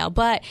 I can yell,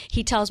 but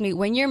he tells me,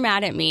 when you're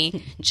mad at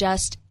me,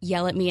 just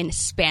yell at me in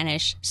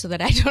Spanish so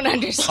that I don't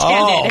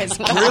understand it as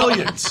well.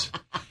 Brilliant.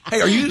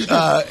 Hey, are you,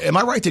 am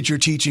I right that you're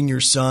teaching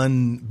your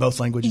son both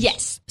languages?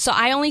 Yes. So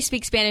I only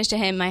speak Spanish to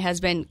him. My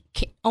husband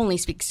only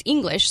speaks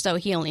English, so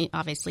he only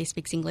obviously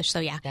speaks English.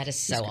 So yeah. That is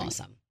so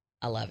awesome.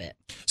 I love it.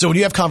 So when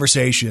you have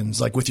conversations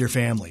like with your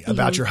family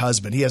about your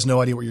husband, he has no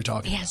idea what you're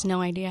talking about. He has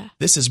no idea.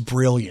 This is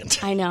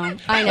brilliant. I know.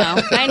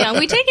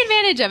 We take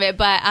advantage of it,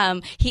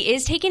 but he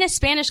is taking a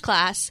Spanish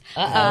class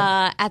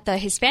at the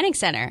Hispanic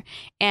Center,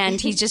 and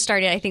he just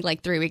started, I think,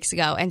 like 3 weeks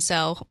ago. And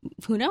so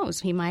who knows?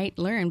 He might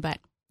learn, but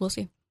we'll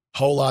see.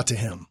 Hola to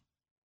him,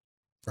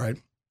 right?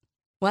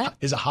 What?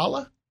 Is it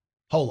holla?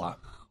 Hola.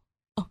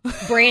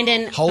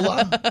 Brandon.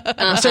 Hola?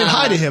 I'm saying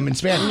hi to him in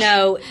Spanish.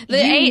 No,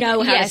 you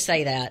know how to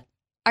say that.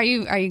 Are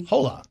you?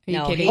 Hola.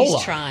 No, kidding? he's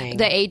Hola. trying.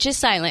 The H is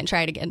silent.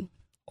 Try it again.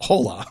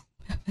 Hola.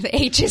 The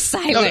H is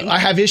silent. No, I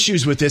have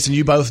issues with this, and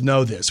you both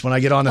know this. When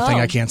I get on the thing,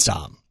 I can't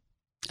stop.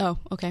 Oh,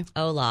 okay.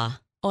 Hola.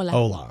 Hola.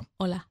 Hola.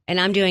 Hola. And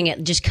I'm doing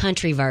it just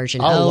country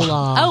version. Hola.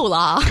 Hola.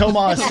 Hola. Como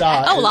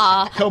está?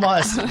 Hola.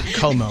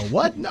 Como.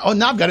 What? Oh,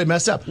 now I've got it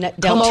messed up. No,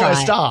 don't Como try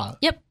está?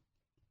 Yep.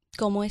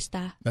 Como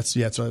está? That's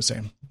what I was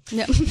saying.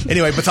 No.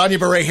 Anyway, Bethania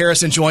Beret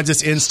Harrison joins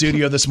us in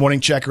studio this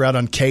morning. Check her out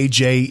on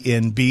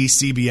KJNB,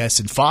 CBS,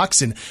 and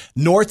Fox. And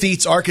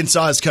Northeast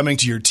Arkansas is coming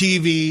to your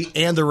TV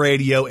and the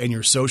radio and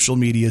your social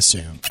media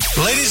soon.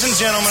 Ladies and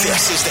gentlemen,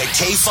 this is the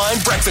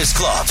KFIN Breakfast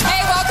Club.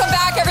 Hey, welcome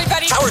back,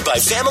 everybody. Powered by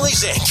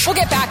Families Inc. We'll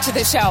get back to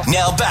the show.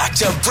 Now back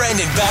to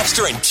Brandon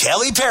Baxter and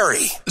Kelly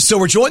Perry. So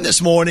we're joined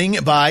this morning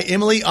by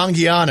Emily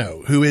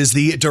Anguiano, who is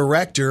the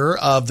director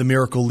of the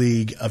Miracle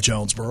League of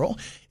Jonesboro.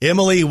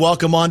 Emily,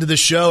 welcome on to the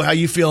show. How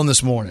you feeling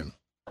this morning?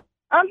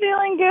 I'm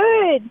feeling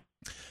good.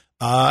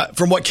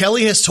 From what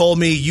Kelly has told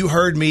me, you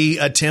heard me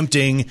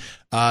attempting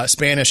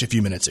Spanish a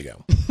few minutes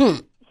ago.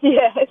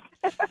 Yes.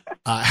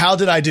 How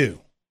did I do?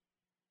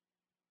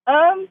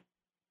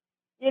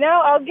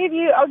 I'll give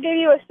you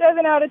a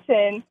 7 out of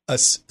 10.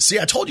 See,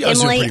 I told you I was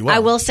doing pretty well. I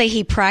will say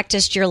he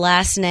practiced your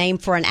last name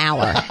for an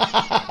hour.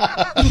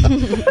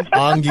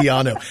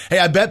 Anguiano. Hey,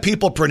 I bet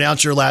people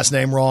pronounce your last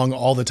name wrong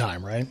all the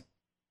time, right?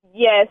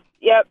 Yes.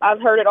 Yep. I've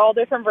heard it all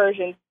different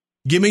versions.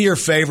 Give me your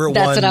favorite one.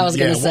 That's what I was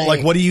going to say.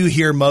 Like, what do you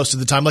hear most of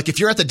the time? Like, if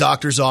you're at the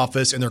doctor's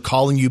office and they're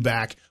calling you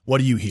back, what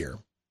do you hear?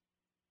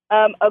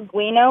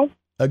 Aguino.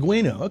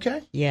 Aguino.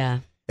 Okay. Yeah.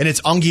 And it's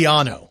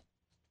Anguiano.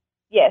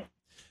 Yes.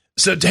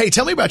 So, hey,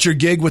 tell me about your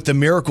gig with the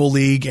Miracle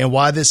League and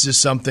why this is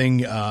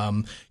something,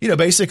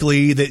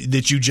 basically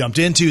that you jumped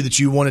into, that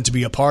you wanted to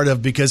be a part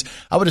of, because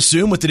I would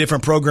assume with the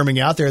different programming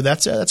out there,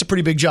 that's a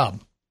pretty big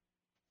job.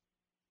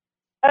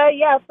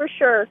 Yeah, for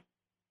sure.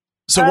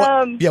 So,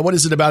 what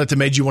is it about it that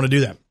made you want to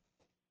do that?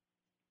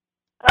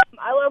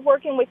 I love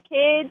working with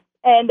kids,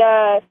 and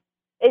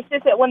it's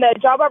just that when the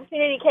job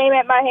opportunity came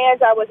at my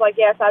hands, I was like,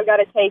 yes, I've got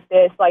to take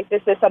this. Like,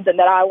 this is something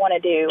that I want to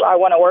do. I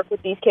want to work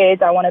with these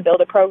kids. I want to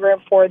build a program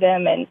for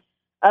them, and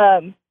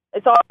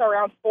it's also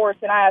around sports,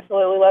 and I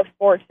absolutely love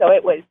sports. So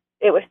it was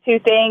two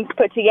things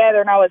put together,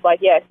 and I was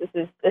like, yes, this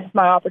is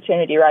my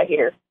opportunity right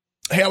here.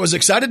 Hey, I was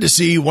excited to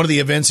see one of the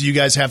events that you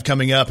guys have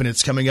coming up, and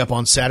it's coming up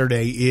on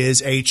Saturday,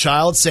 is a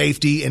child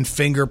safety and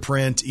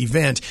fingerprint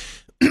event.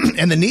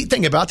 And the neat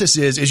thing about this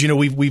is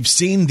we've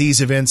seen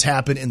these events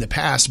happen in the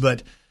past,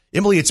 but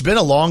Emily, it's been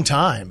a long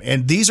time,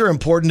 and these are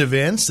important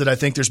events that I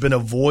think there's been a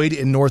void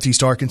in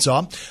Northeast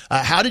Arkansas.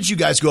 How did you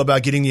guys go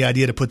about getting the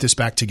idea to put this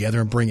back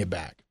together and bring it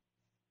back?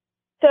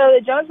 So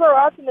the Jonesboro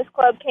Optimist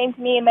Club came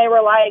to me, and they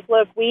were like,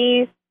 look,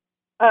 we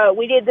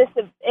did this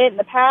in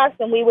the past,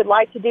 and we would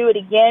like to do it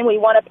again. We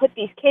want to put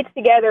these kids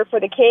together for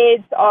the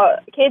kids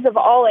of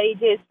all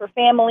ages, for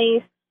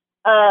families.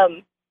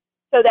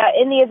 so that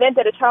in the event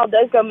that a child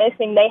does go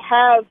missing, they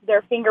have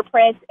their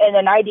fingerprints and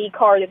an ID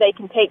card that they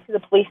can take to the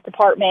police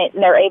department,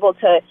 and they're able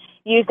to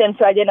use them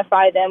to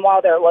identify them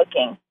while they're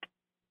looking.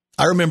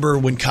 I remember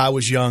when Kai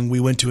was young,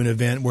 we went to an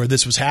event where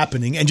this was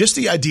happening, and just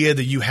the idea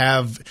that you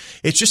have,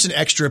 it's just an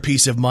extra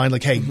peace of mind.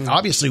 Like, hey,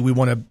 obviously we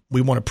want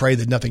to pray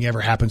that nothing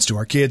ever happens to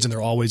our kids and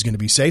they're always going to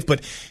be safe.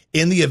 But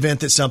in the event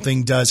that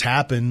something does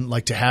happen,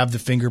 like to have the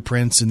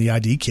fingerprints and the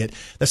ID kit,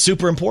 that's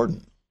super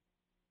important.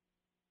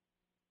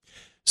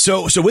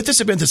 So with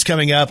this event that's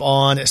coming up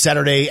on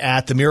Saturday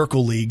at the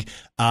Miracle League,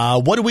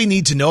 what do we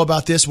need to know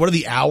about this? What are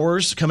the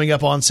hours coming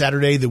up on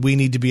Saturday that we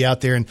need to be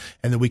out there and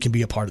that we can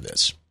be a part of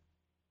this?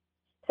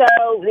 So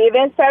the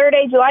event's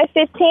Saturday, July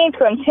 15th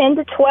from 10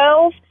 to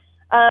 12.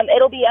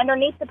 It'll be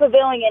underneath the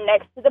pavilion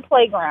next to the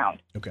playground.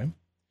 Okay.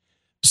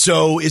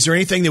 So is there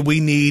anything that we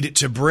need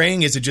to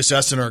bring? Is it just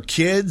us and our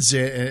kids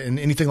and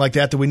anything like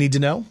that we need to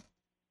know?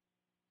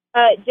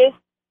 Just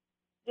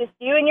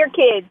you and your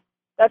kids.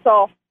 That's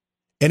all.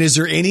 And is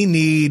there any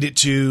need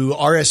to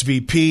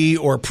RSVP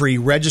or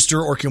pre-register,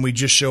 or can we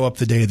just show up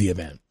the day of the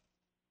event?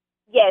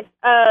 Yes.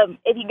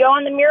 If you go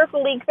on the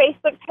Miracle League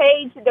Facebook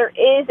page, there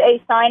is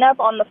a sign-up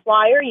on the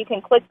flyer. You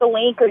can click the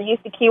link or use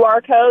the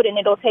QR code, and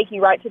it'll take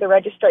you right to the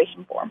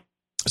registration form.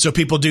 So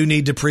people do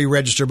need to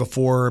pre-register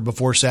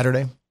before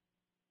Saturday?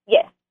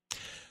 Yes.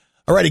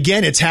 All right.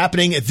 Again, it's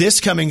happening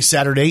this coming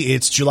Saturday.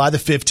 It's July the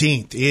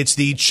 15th. It's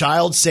the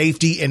Child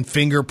Safety and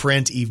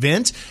Fingerprint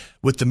event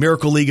with the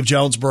Miracle League of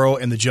Jonesboro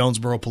and the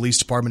Jonesboro Police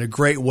Department. A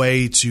great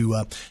way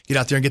to get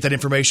out there and get that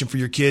information for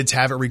your kids,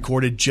 have it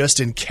recorded just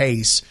in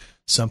case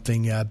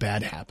something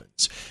bad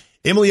happens.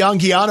 Emily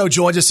Anguiano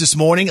joins us this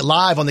morning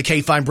live on the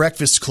KFIN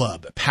Breakfast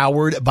Club,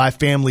 powered by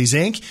Families,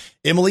 Inc.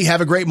 Emily,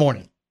 have a great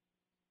morning.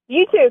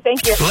 You too.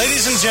 Thank you.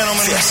 Ladies and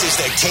gentlemen, this is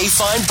the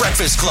KFIN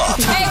Breakfast Club.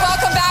 Hey,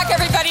 welcome back,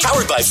 everybody.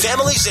 Powered by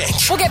Families,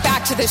 Inc. We'll get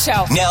back to the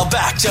show. Now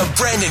back to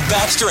Brandon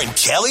Baxter and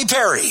Kelly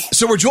Perry.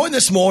 So we're joined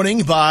this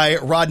morning by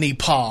Rodney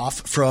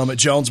Poff from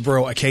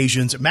Jonesboro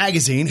Occasions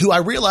magazine, who I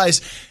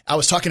realized, I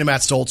was talking to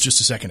Matt Stoltz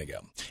just a second ago,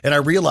 and I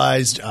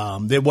realized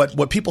that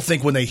what people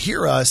think when they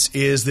hear us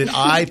is that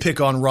I pick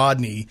on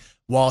Rodney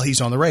while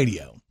he's on the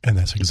radio. And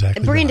that's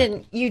exactly Brandon,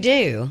 right. You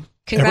do.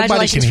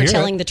 Congratulations for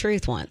telling the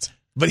truth once.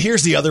 But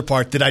here's the other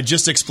part that I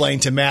just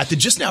explained to Matt that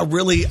just now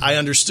really I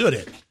understood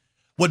it.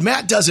 What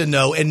Matt doesn't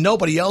know and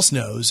nobody else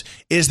knows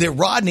is that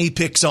Rodney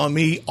picks on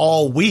me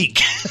all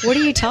week. What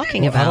are you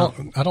talking about?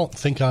 I don't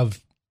think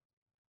I've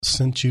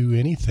sent you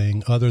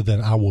anything other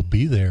than I will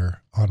be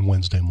there on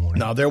Wednesday morning.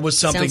 No, there was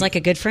something. Sounds like a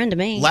good friend to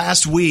me.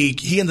 Last week,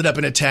 he ended up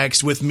in a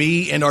text with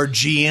me and our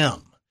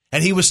GM,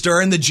 and he was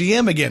stirring the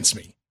GM against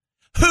me.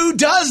 Who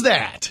does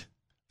that?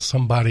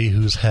 Somebody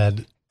who's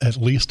had at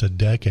least a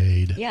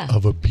decade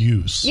of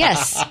abuse.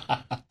 Yes.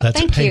 That's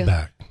Thank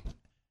payback.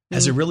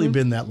 Has it really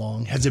been that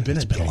long? Has it been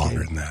a decade?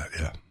 Longer than that,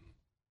 yeah.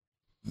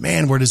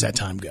 Man, where does that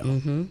time go?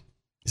 Mm-hmm.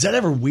 Is that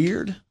ever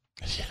weird?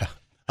 Yeah.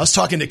 I was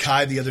talking to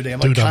Kai the other day.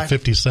 Dude, I'm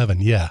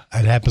 57. Yeah.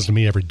 It happens to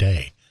me every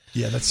day.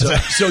 Yeah, that's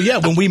so yeah,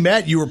 when we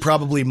met, you were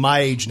probably my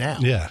age now.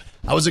 Yeah.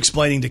 I was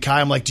explaining to Kai,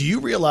 I'm like, do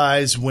you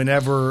realize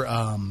whenever,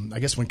 I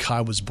guess when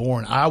Kai was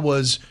born, I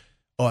was,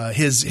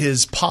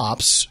 his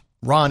pops,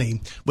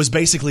 Ronnie, was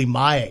basically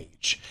my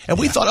age. And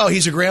we thought, oh,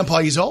 he's a grandpa,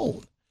 he's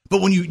old.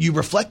 But when you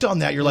reflect on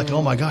that, you're like,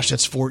 oh my gosh,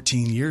 that's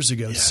 14 years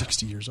ago,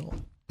 60 years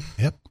old.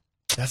 Yep.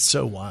 That's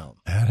so wild.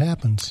 That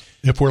happens.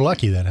 If we're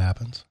lucky, that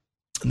happens.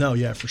 No,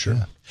 yeah, for sure.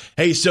 Yeah.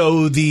 Hey,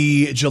 so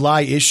the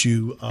July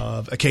issue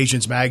of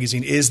Occasions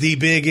Magazine is the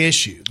big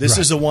issue. This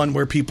is the one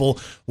where people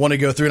want to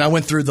go through. And I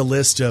went through the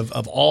list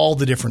of all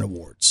the different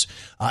awards.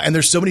 And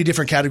there's so many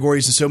different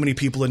categories and so many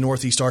people in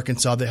Northeast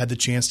Arkansas that had the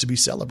chance to be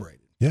celebrated.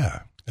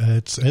 Yeah,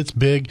 it's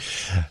big.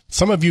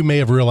 Some of you may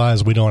have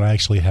realized we don't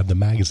actually have the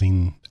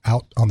magazine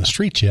out on the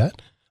streets yet.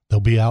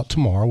 They'll be out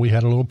tomorrow. We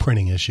had a little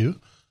printing issue,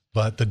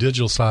 but the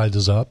digital side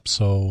is up.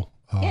 So,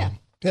 yeah.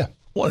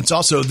 Well, it's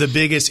also the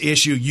biggest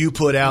issue you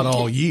put out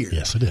all year.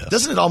 Yes, it is.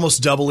 Doesn't it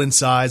almost double in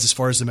size as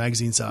far as the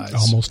magazine size?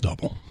 Almost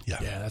double. Yeah.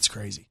 Yeah, that's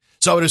crazy.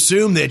 So I would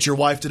assume that your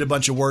wife did a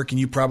bunch of work and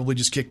you probably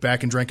just kicked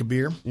back and drank a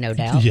beer? No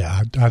doubt.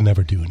 Yeah, I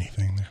never do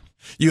anything there.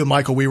 You and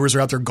Michael Weavers are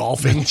out there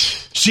golfing.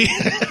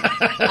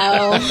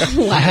 Oh,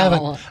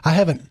 wow. I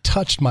haven't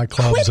touched my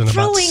clubs in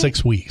about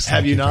 6 weeks.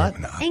 Have you not?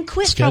 And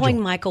quit throwing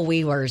Michael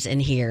Weavers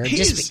in here.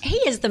 He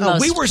is the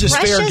most Weavers is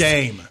fair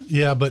game.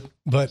 Yeah, but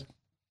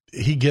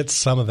he gets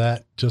some of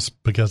that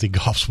just because he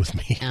golfs with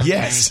me. Okay.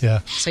 Yes. Yeah.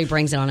 So he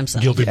brings it on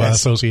himself. Guilty by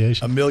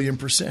association.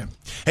 1,000,000%.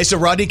 Hey, so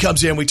Rodney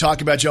comes in. We talk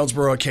about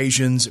Jonesboro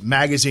Occasions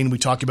magazine. We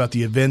talk about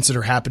the events that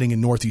are happening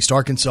in Northeast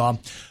Arkansas.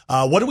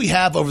 What do we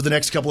have over the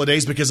next couple of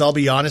days? Because I'll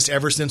be honest,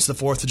 ever since the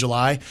 4th of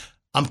July,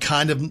 I'm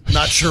kind of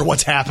not sure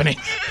what's happening.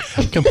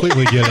 I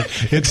completely get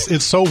it.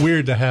 It's so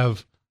weird to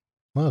have,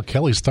 well,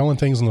 Kelly's throwing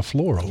things on the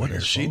floor over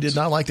there. She did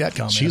not like that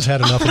comment. She's had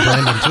enough of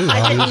Brandon, too.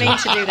 I didn't mean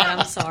to do that.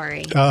 I'm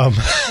sorry.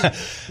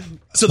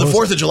 So the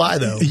 4th of July,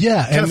 though,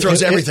 kind of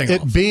throws everything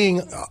off. It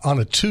being on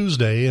a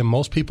Tuesday, and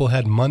most people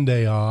had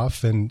Monday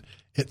off, and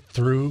it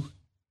threw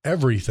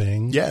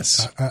everything.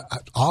 Yes.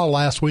 All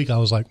last week, I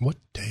was like, what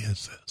day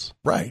is this?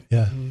 Right.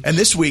 Yeah. And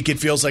this week, it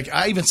feels like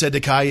I even said to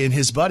Kai and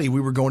his buddy,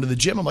 we were going to the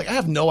gym. I'm like, I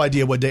have no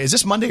idea what day. Is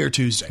this Monday or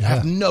Tuesday? I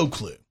have no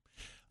clue.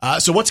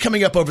 So what's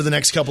coming up over the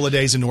next couple of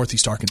days in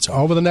Northeast Arkansas?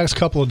 Over the next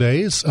couple of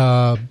days,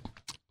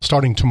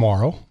 starting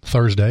tomorrow,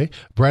 Thursday,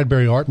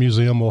 Bradbury Art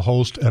Museum will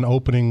host an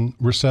opening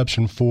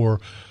reception for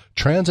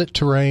Transit,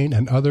 Terrain,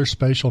 and Other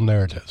Spatial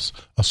Narratives,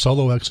 a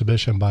solo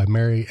exhibition by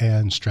Mary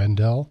Ann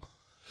Strandell.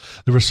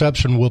 The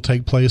reception will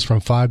take place from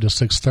 5 to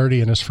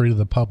 6:30 and is free to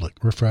the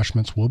public.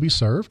 Refreshments will be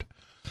served.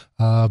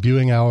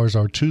 Viewing hours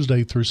are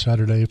Tuesday through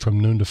Saturday from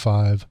noon to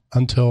 5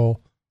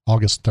 until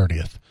August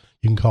 30th.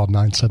 You can call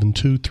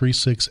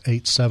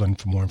 972-3687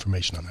 for more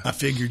information on that. I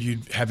figured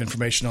you'd have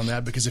information on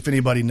that because if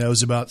anybody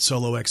knows about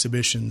solo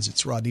exhibitions,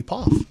 it's Rodney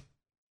Poff.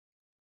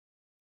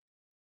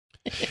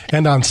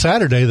 And on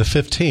Saturday, the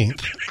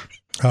 15th,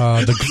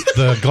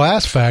 the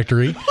Glass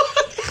Factory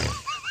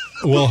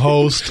will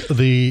host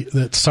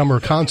the summer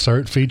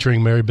concert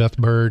featuring Mary Beth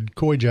Bird,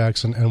 Coy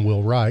Jackson, and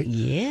Will Wright.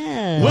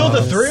 Yeah. Will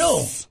the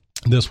Thrill.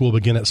 This will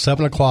begin at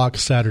 7 o'clock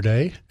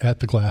Saturday at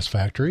the Glass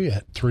Factory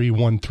at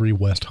 313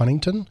 West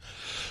Huntington.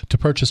 To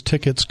purchase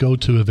tickets, go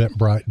to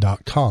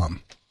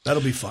eventbrite.com.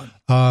 That'll be fun.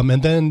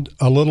 And then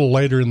a little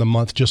later in the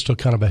month, just to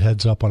kind of a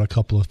heads up on a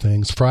couple of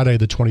things, Friday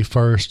the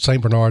 21st,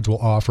 St. Bernard's will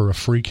offer a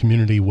free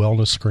community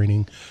wellness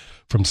screening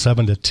from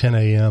 7 to 10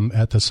 a.m.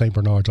 at the St.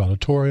 Bernard's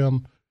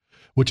Auditorium,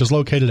 which is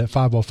located at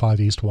 505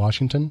 East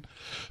Washington.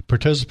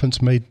 Participants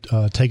may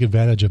take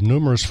advantage of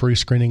numerous free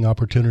screening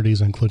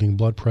opportunities, including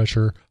blood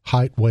pressure,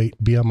 height, weight,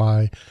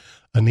 BMI,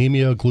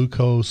 anemia,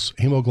 glucose,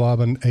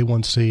 hemoglobin,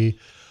 A1C,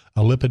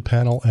 a lipid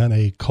panel, and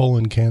a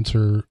colon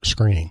cancer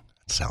screening.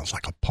 It sounds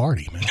like a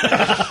party, man.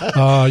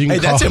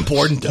 That's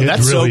important, though.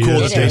 That's really so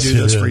cool that they do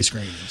those free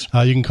screenings.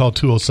 You can call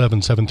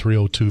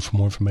 207-7302 for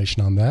more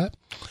information on that.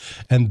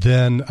 And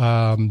then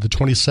the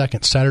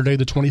 22nd, Saturday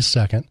the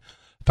 22nd,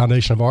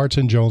 Foundation of Arts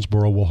in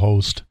Jonesboro will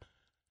host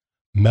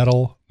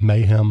Metal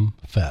Mayhem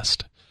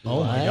Fest.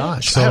 Oh, my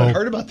gosh. So, I haven't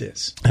heard about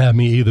this.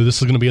 Me either. This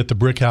is going to be at the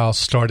Brick House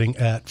starting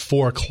at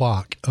 4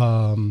 o'clock.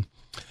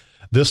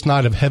 This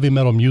night of heavy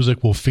metal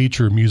music will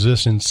feature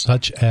musicians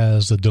such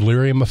as the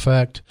Delirium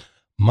Effect,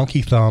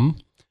 Monkey Thumb,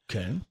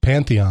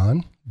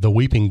 Pantheon, The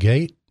Weeping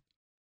Gate,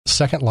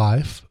 Second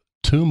Life,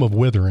 Tomb of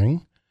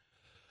Withering,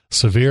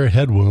 Severe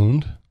Head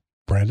Wound,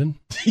 Brandon?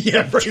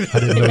 Yeah, Brandon. I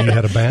didn't know you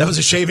had a band. That was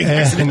a shaving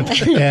accident.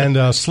 And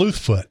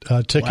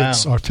Sleuthfoot.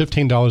 Tickets are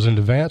 $15 in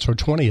advance or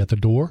 $20 at the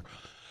door.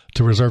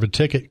 To reserve a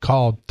ticket,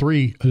 call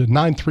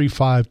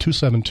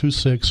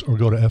 935-2726 or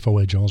go to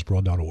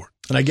foajonesboro.org.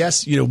 And I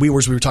guess,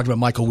 Weavers, we were talking about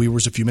Michael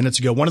Weavers a few minutes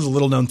ago. One of the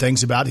little known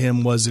things about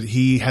him was that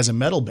he has a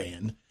metal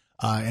band.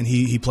 And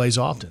he plays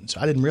often.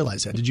 So I didn't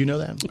realize that. Did you know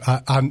that?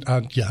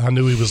 I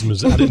knew he was a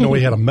musician. I didn't know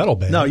he had a metal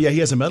band. No, yeah, he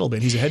has a metal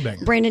band. He's a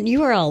headbanger. Brandon,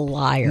 you are a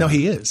liar. No,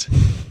 he is.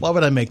 Why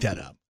would I make that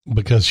up?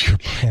 Because you're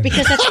Brandon.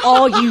 Because that's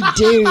all you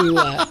do.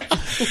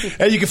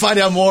 And you can find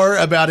out more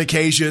about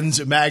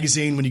Occasions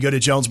magazine when you go to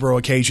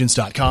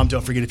JonesboroOccasions.com.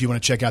 Don't forget, if you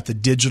want to check out the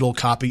digital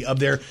copy of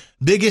their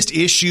biggest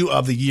issue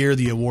of the year,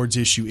 the awards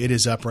issue, it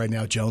is up right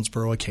now,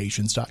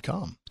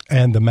 JonesboroOccasions.com.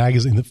 And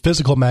the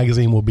physical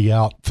magazine will be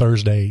out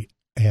Thursday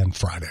and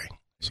Friday.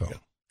 So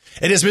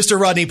it is Mr.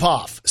 Rodney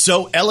Poff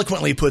so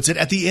eloquently puts it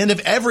at the end of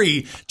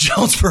every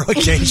Jonesboro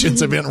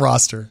Occasions event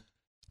roster.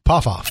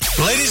 Puff off.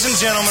 Ladies and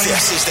gentlemen,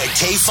 this is the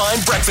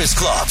KFIN Breakfast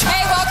Club.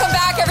 Hey, welcome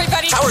back,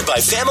 everybody. Powered by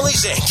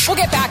Families Inc. We'll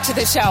get back to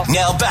the show.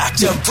 Now back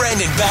to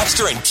Brandon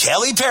Baxter and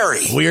Kelly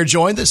Perry. We are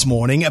joined this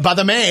morning by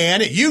the man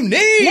you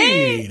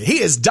need.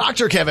 He is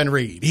Dr. Kevin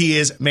Reed. He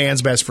is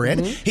man's best friend.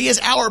 Mm-hmm. He is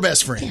our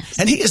best friend. Yes.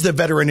 And he is the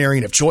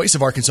veterinarian of choice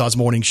of Arkansas's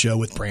morning show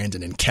with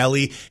Brandon and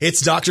Kelly.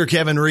 It's Dr.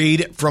 Kevin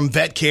Reed from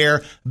Vet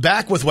Care,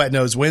 back with Wet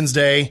Nose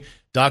Wednesday.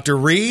 Dr.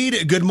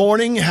 Reed, good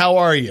morning. How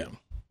are you?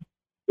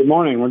 Good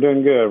morning. We're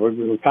doing good.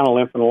 We're kind of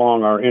limping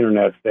along. Our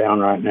internet's down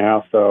right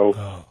now,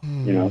 so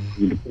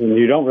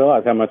you don't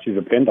realize how much you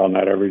depend on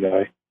that every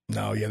day.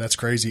 No, yeah, that's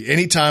crazy.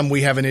 Anytime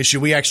we have an issue,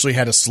 we actually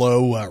had a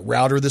slow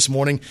router this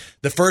morning.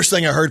 The first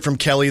thing I heard from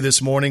Kelly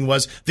this morning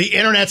was the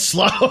internet's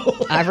slow.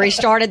 I've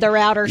restarted the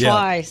router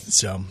twice.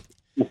 So,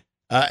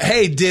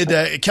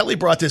 Kelly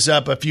brought this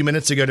up a few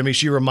minutes ago to me.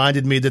 She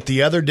reminded me that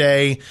the other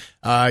day,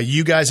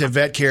 you guys at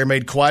Vet Care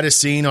made quite a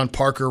scene on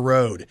Parker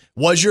Road.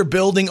 Was your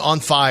building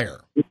on fire?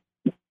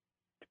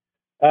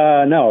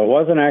 No, it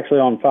wasn't actually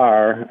on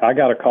fire. I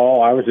got a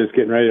call. I was just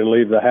getting ready to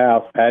leave the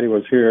house. Patty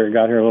was here,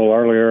 got here a little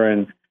earlier,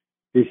 and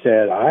he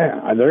said,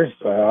 I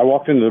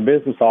walked into the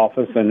business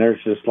office, and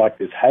there's just like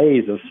this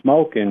haze of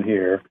smoke in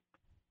here.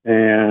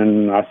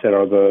 And I said,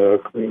 are the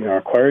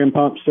aquarium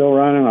pumps still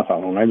running? I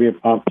thought, well, maybe a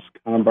pump's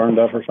kind of burned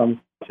up or something.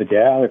 He said,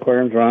 yeah, the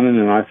aquarium's running.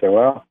 And I said,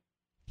 well,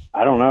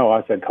 I don't know.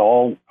 I said,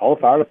 call the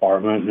fire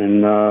department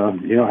and,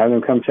 have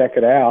them come check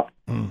it out.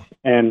 Mm.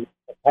 And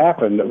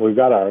happened that we've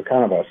got a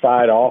kind of a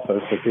side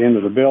office at the end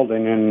of the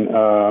building, and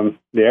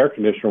the air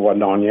conditioner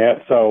wasn't on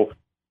yet. So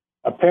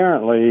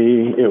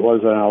apparently it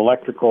was an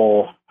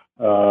electrical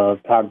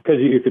type, because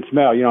you could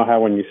smell,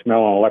 how when you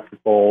smell an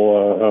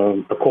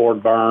electrical a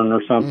cord burn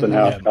or something,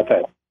 how it's got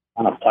that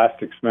kind of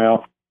plastic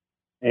smell.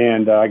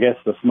 And I guess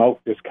the smoke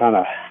just kind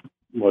of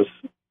was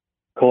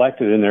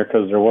collected in there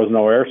because there was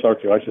no air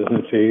circulation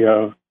since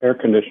the air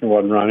conditioner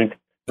wasn't running.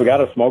 We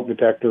got a smoke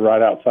detector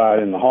right outside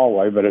in the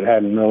hallway, but it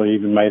hadn't really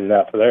even made it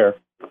out to there.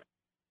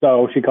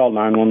 So she called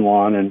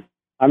 911, and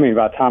I mean,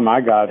 by the time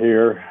I got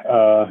here,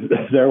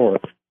 there were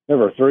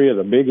 3 of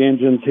the big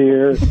engines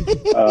here.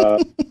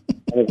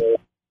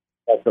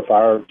 Like the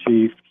fire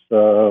chief's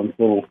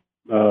little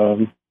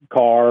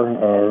car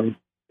or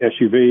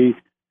SUV.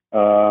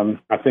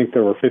 I think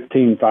there were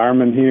 15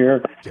 firemen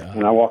here,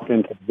 and I walked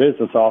into the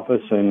business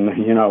office, and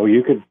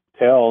you could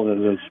tell that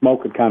the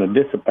smoke had kind of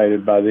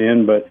dissipated by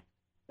then, but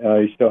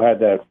you still had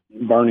that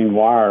burning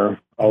wire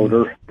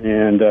odor.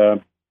 And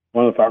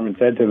one of the firemen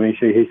said to me,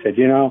 he said,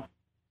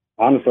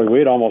 honestly,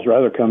 we'd almost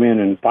rather come in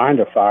and find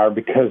a fire,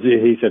 because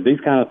he said these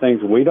kind of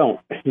things we don't,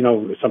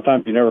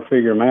 sometimes you never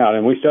figure them out,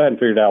 and we still hadn't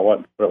figured out what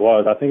it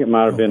was. I think it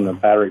might have been the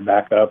battery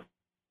backup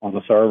on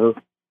the server.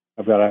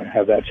 I've got to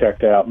have that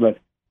checked out, but.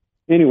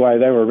 Anyway,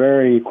 they were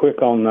very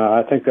quick on,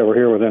 I think they were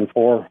here within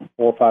 4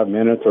 or 5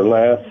 minutes or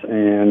less,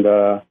 and,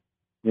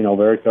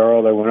 very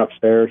thorough. They went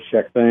upstairs,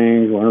 checked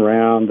things, went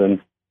around,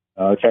 and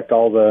checked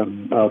all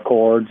the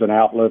cords and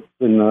outlets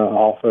in the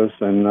office,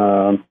 and,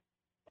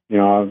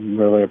 I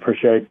really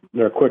appreciate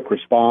their quick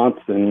response,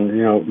 and,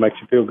 it makes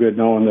you feel good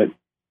knowing that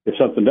if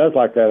something does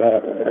like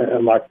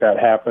that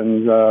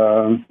happens,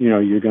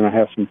 you're going to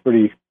have some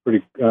pretty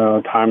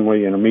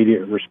timely and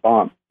immediate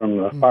response from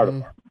the fire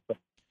department. So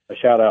a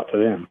shout out to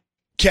them.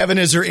 Kevin,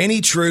 is there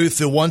any truth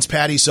that once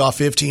Patty saw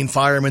 15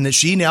 firemen that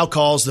she now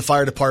calls the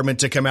fire department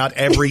to come out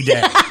every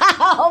day?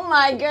 Oh,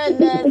 my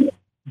goodness.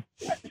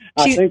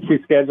 I think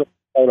she scheduled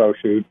a photo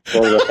shoot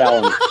for the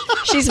calendar.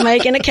 She's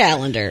making a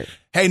calendar.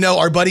 Hey, no,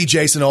 our buddy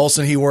Jason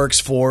Olson, he works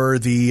for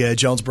the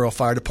Jonesboro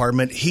Fire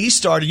Department. He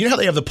started, you know how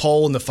they have the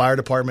pole in the fire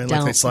department?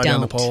 Like they slide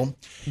down the pole?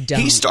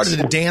 He started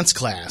a dance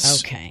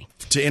class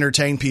to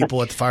entertain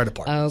people at the fire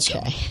department.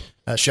 Okay.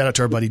 So, shout out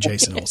to our buddy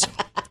Jason Olson.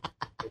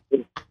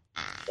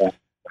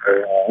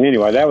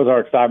 Anyway, that was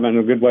our excitement.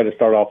 A good way to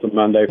start off the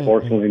Monday.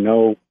 Fortunately,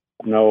 no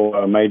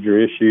major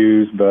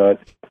issues. But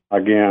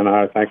again,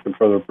 I thank them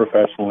for their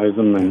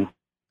professionalism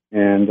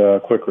and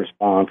quick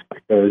response,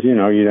 because you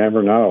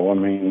never know. I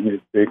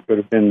mean, it could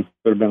have been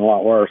a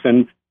lot worse.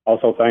 And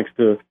also thanks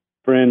to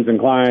friends and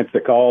clients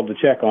that called to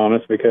check on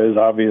us, because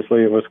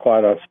obviously it was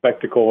quite a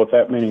spectacle with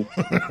that many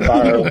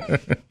fires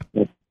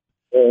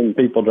and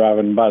people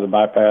driving by the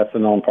bypass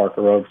and on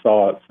Parker Road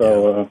saw it.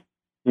 So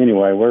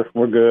anyway,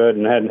 we're good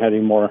and hadn't had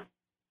any more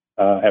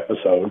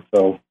episode.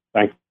 So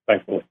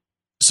thankfully.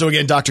 So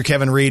again, Dr.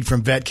 Kevin Reed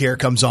from Vet Care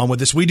comes on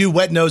with us. We do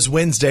Wet Nose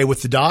Wednesday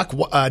with the doc.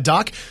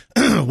 Doc,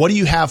 what do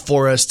you have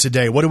for us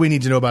today? What do we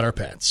need to know about our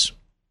pets?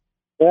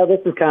 Well, this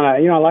is kind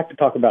of, I like to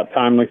talk about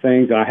timely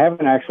things, and I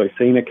haven't actually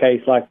seen a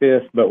case like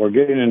this, but we're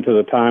getting into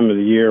the time of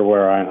the year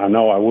where I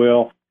know I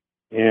will.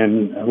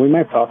 And we may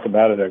have talked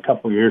about it a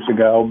couple of years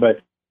ago,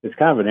 but it's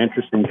kind of an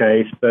interesting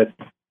case. But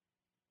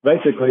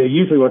basically,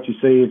 usually what you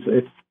see,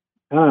 it's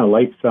kind of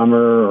late summer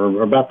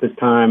or about this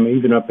time,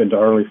 even up into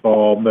early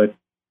fall. But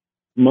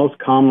most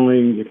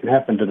commonly, it can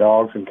happen to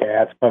dogs and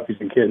cats, puppies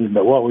and kittens.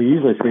 But what we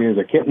usually see is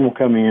a kitten will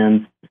come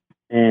in,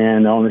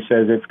 and the owner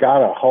says it's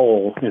got a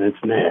hole in its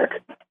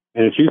neck.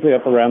 And it's usually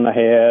up around the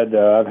head.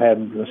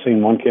 I've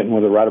seen one kitten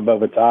with it right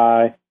above its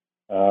eye.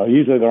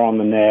 Usually they're on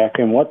the neck.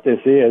 And what this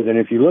is, and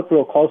if you look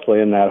real closely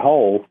in that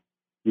hole,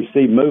 you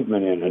see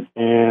movement in it.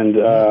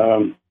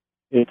 And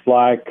it's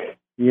like,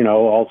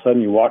 all of a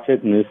sudden you watch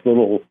it and this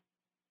little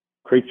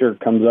creature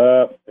comes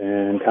up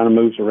and kind of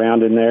moves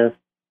around in there.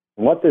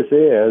 And what this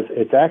is,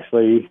 it's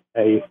actually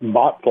a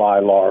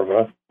botfly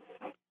larva,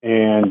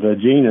 and the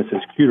genus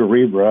is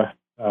Cuterebra.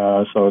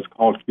 So it's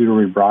called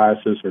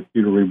cuterebriasis or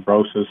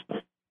cuterebrosis,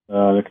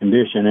 the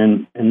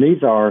condition. And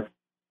these are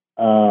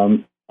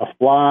a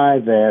fly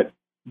that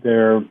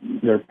they're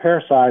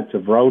parasites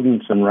of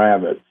rodents and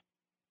rabbits.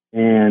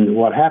 And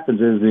what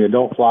happens is the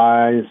adult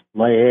flies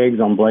lay eggs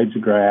on blades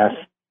of grass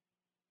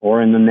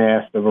or in the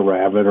nest of a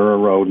rabbit or a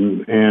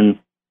rodent, and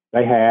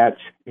they hatch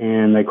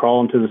and they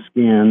crawl into the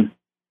skin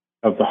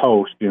of the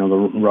host, the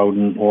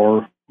rodent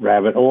or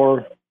rabbit,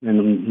 or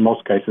in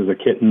most cases a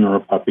kitten or a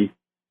puppy.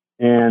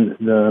 And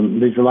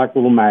these are like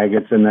little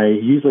maggots, and they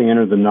usually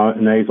enter the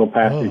nasal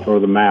passage or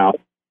the mouth.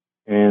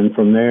 And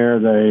from there,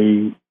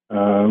 they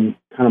kind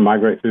of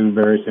migrate through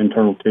various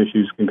internal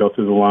tissues, can go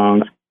through the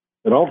lungs.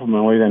 But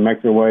ultimately, they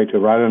make their way to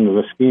right under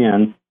the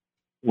skin,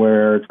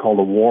 where it's called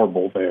a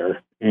warble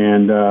there.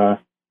 And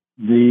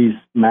these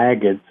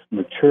maggots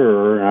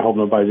mature, and I hope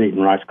nobody's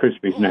eating Rice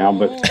Krispies now,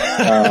 but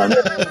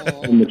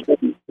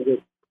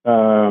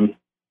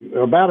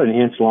about an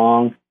inch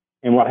long.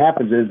 And what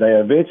happens is they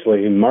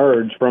eventually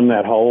emerge from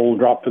that hole,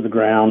 drop to the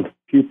ground,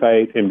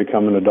 pupate, and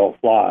become an adult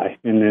fly.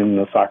 And then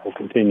the cycle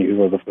continues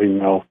where the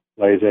female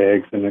lays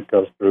eggs, and it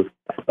goes through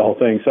the whole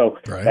thing. So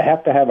They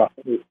have to have a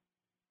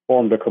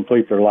form to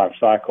complete their life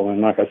cycle. And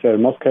like I said,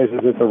 in most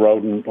cases, it's a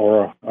rodent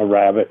or a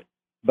rabbit.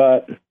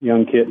 But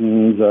young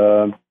kittens,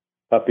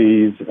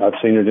 puppies, I've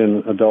seen it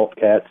in adult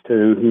cats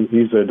too.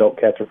 Usually adult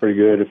cats are pretty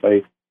good if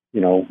they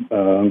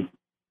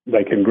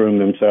they can groom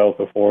themselves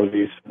before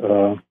these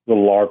little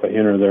larvae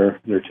enter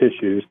their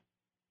tissues.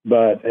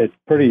 But it's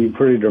pretty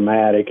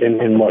dramatic,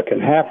 and what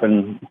can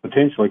happen,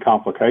 potentially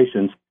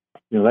complications.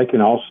 They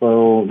can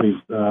also, these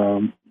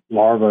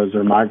larvae, as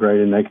they're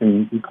migrating, they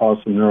can cause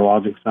some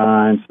neurologic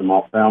signs, some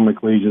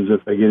ophthalmic lesions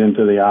if they get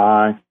into the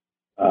eye,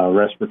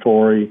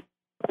 respiratory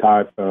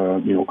type,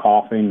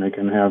 coughing. They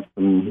can have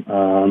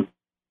some,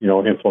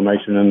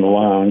 inflammation in the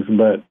lungs.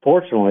 But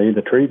fortunately,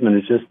 the treatment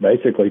is just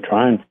basically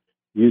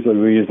usually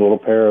we use a little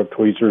pair of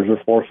tweezers or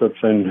forceps,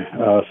 and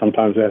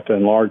sometimes they have to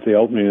enlarge the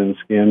opening in the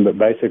skin, but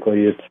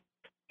basically it's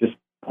just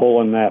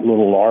pulling that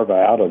little larva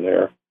out of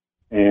there.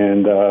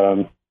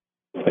 And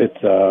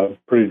it's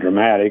pretty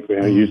dramatic.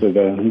 Usually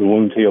the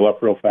wounds heal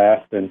up real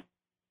fast, and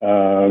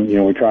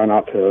we try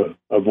not to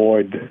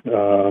avoid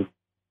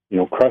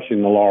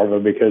crushing the larva,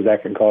 because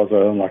that can cause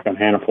an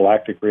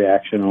anaphylactic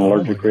reaction, an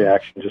allergic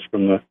reaction, just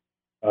from the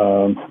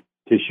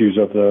tissues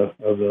of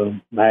the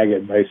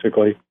maggot,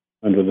 basically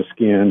under the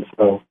skin.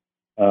 So,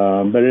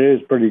 but it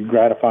is pretty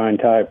gratifying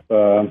type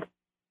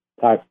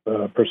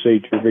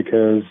procedure,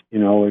 because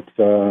it's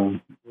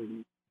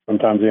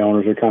sometimes the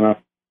owners are kind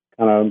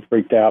of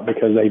freaked out,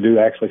 because they do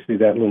actually see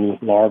that little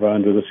larva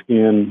under the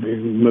skin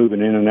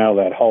moving in and out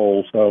of that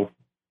hole. So,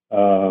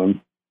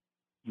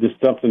 just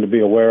something to be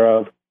aware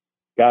of.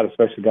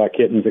 Especially got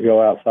kittens that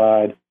go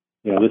outside.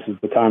 This is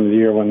the time of the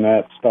year when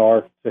that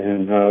starts,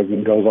 and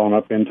goes on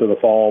up into the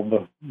fall.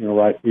 But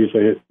right,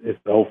 usually it's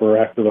over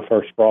after the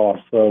first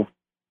frost. So,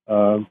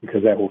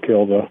 because that will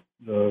kill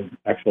the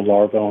actual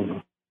larva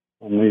on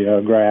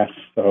the grass.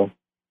 So,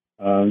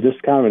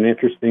 just kind of an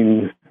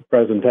interesting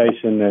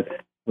presentation that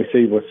we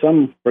see with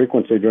some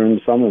frequency during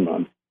the summer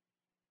months.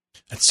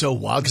 That's so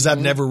wild, because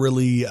I've never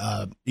really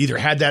either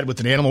had that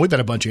with an animal. We've had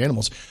a bunch of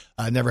animals.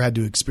 I never had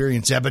to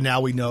experience that, but now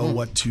we know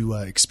what to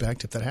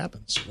expect if that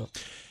happens.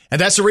 And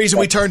that's the reason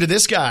we turn to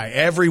this guy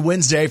every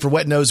Wednesday for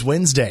Wet Nose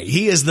Wednesday.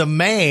 He is the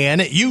man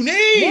you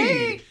need.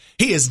 Yay!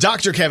 He is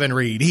Dr. Kevin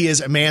Reed. He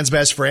is a man's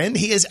best friend.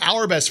 He is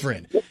our best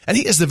friend. And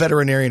he is the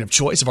veterinarian of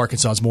choice of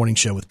Arkansas's Morning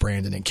Show with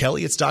Brandon and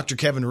Kelly. It's Dr.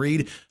 Kevin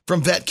Reed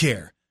from Vet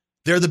Care.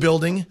 They're the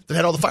building that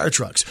had all the fire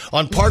trucks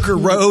on Parker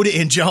Road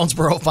in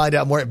Jonesboro. Find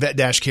out more at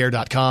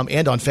vet-care.com,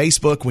 and on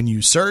Facebook when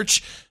you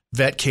search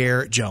Vet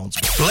Care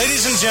Jonesboro.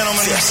 Ladies and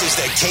gentlemen, this is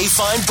the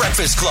KFIN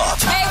Breakfast Club.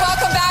 Hey,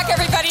 welcome back,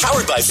 everybody.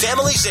 Powered by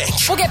Families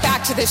Inc. We'll get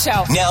back to the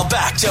show. Now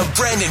back to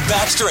Brandon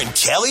Baxter and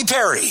Kelly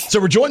Perry. So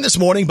we're joined this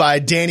morning by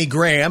Danny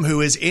Graham,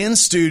 who is in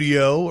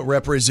studio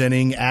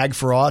representing Ag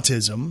for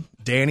Autism.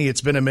 Danny, it's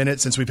been a minute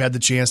since we've had the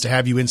chance to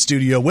have you in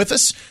studio with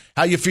us.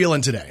 How you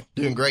feeling today?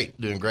 Doing great.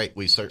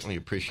 We certainly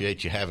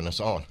appreciate you having us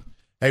on.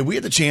 Hey, we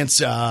had the chance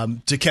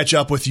to catch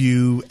up with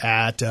you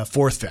at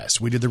Fourth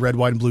Fest. We did the red,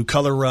 white, and blue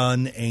color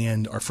run,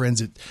 and our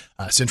friends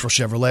at Central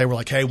Chevrolet were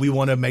like, hey, we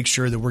want to make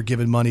sure that we're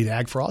giving money to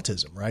Ag for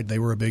Autism, right? They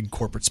were a big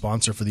corporate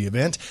sponsor for the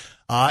event.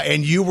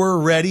 And you were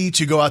ready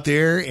to go out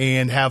there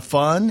and have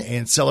fun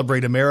and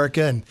celebrate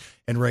America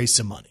and raise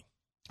some money.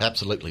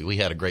 Absolutely. We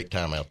had a great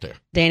time out there.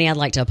 Danny, I'd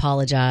like to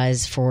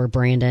apologize for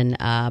Brandon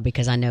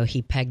because I know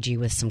he pegged you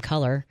with some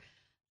color.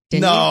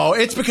 No,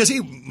 it's because he...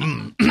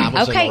 I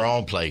was in the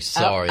wrong place.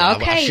 Sorry.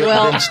 Okay, I should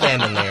have been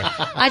standing there.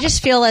 I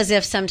just feel as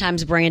if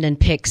sometimes Brandon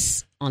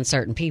picks on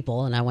certain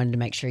people, and I wanted to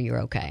make sure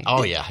you're okay.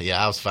 Oh, yeah.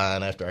 I was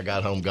fine after I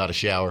got home, got a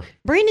shower.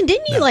 Brandon,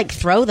 didn't you,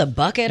 throw the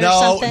bucket or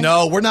something?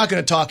 No, we're not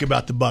going to talk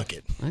about the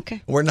bucket.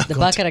 Okay. We're not the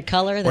bucket of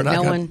color that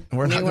no one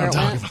We're not going to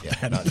talk about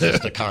that. Not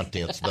just the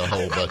contents, the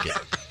whole bucket.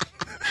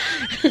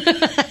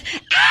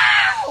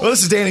 Well,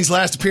 this is Danny's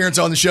last appearance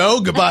on the show.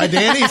 Goodbye,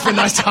 Danny. It's been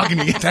nice talking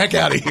to you. Get the heck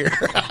out of here.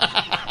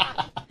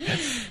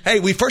 Hey,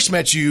 we first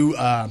met you,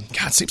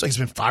 it seems like it's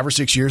been 5 or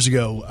 6 years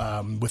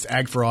ago with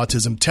Ag for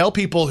Autism. Tell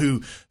people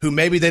who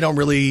maybe they don't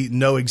really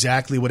know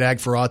exactly what Ag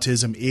for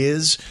Autism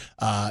is.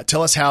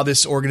 Tell us how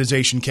this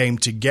organization came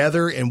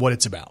together and what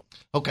it's about.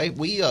 Okay,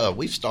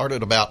 we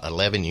started about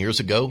 11 years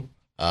ago.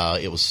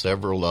 It was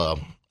several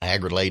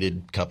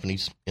ag-related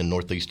companies in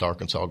Northeast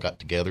Arkansas got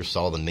together,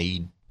 saw the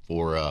need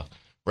for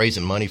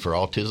raising money for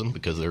autism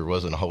because there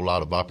wasn't a whole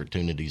lot of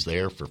opportunities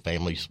there for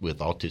families with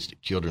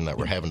autistic children that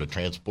were having to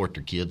transport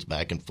their kids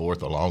back and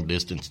forth a long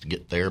distance to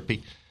get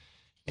therapy.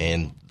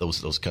 And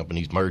those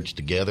companies merged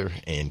together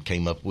and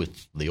came up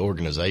with the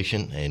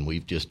organization, and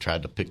we've just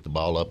tried to pick the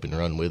ball up and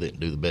run with it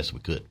and do the best we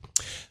could.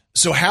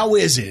 So how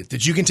is it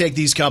that you can take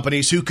these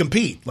companies who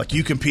compete, like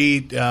you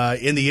compete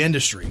in the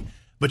industry,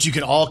 but you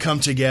can all come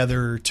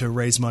together to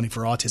raise money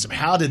for autism?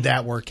 How did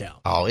that work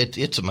out? Oh,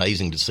 it's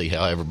amazing to see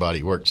how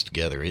everybody works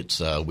together.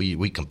 It's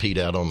we compete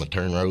out on the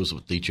turn rows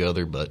with each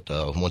other, but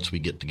once we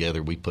get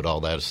together, we put all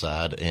that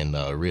aside and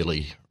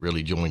really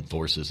join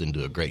forces and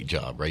do a great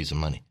job raising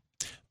money.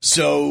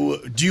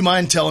 So do you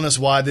mind telling us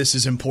why this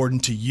is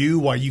important to you,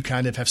 why you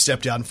kind of have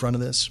stepped out in front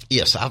of this?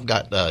 Yes, I've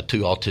got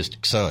 2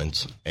 autistic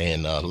sons,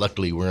 and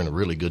luckily we're in a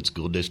really good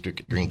school district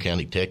at Greene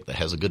County Tech that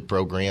has a good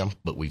program,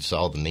 but we've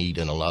saw the need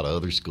in a lot of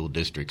other school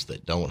districts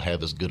that don't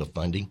have as good of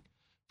funding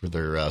for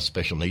their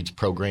special needs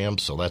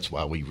programs. So that's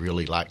why we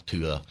really like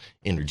to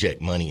interject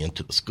money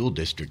into the school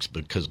districts,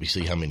 because we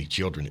see how many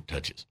children it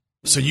touches.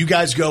 So you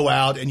guys go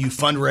out and you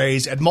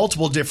fundraise at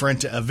multiple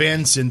different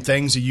events and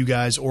things that you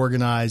guys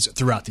organize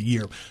throughout the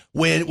year.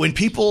 When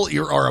people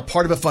are a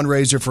part of a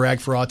fundraiser for Ag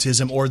for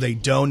Autism, or they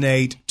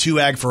donate to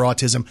Ag for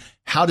Autism,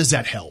 how does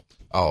that help?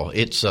 Oh,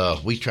 it's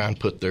we try and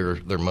put their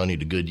money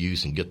to good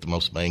use and get the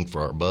most bang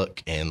for our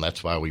buck, and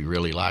that's why we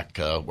really like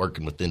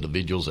working with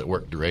individuals that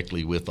work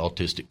directly with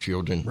autistic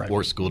children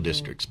or school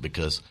districts,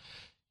 because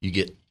you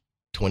get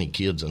 20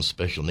 kids in a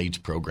special needs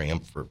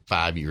program for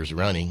 5 years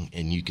running,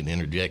 and you can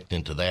interject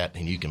into that,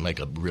 and you can make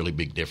a really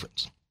big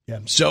difference. Yeah.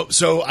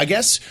 So I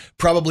guess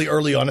probably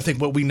early on, I think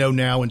what we know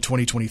now in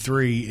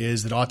 2023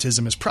 is that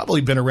autism has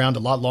probably been around a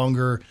lot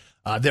longer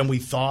than we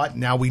thought.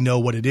 Now we know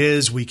what it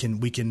is. We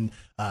can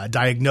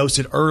diagnose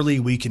it early.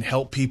 We can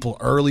help people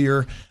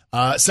earlier.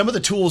 Some of the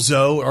tools,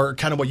 though, are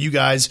kind of what you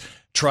guys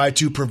try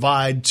to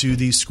provide to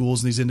these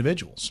schools and these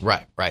individuals.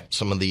 Right.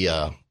 Some of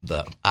the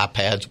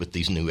iPads with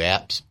these new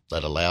apps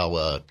that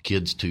allow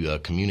kids to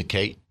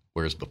communicate,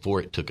 whereas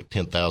before it took a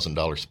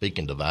 $10,000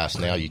 speaking device.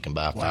 Now you can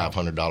buy a $500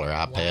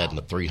 iPad and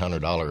a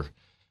 $300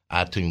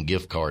 iTunes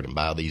gift card and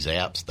buy these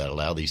apps that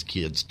allow these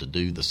kids to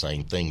do the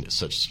same thing that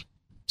such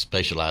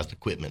specialized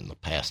equipment in the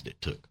past it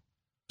took.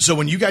 So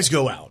when you guys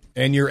go out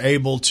and you're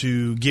able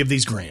to give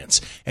these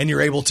grants and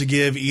you're able to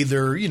give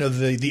either,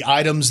 the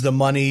items, the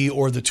money,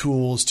 or the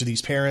tools to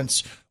these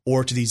parents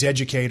or to these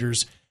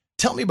educators,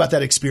 tell me about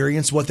that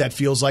experience, what that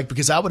feels like,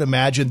 because I would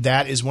imagine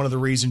that is one of the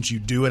reasons you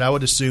do it. I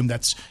would assume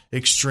that's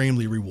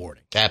extremely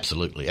rewarding.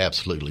 Absolutely.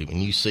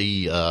 When you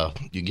see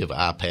you give an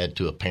iPad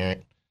to a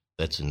parent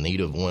that's in need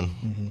of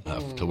one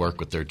to work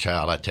with their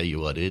child, I tell you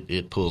what,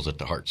 it pulls at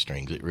the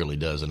heartstrings. It really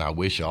does. And I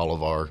wish all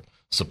of our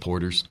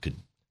supporters could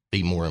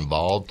be more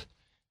involved,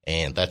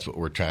 and that's what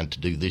we're trying to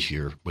do this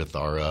year with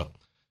our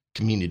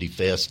Community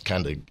Fest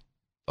kind of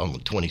on the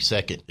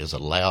 22nd, is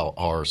allow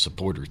our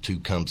supporters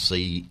to come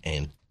see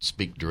and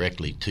speak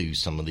directly to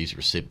some of these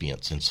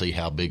recipients and see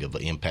how big of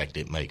an impact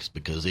it makes,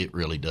 because it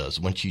really does.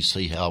 Once you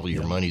see how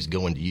your money's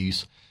going to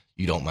use,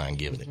 you don't mind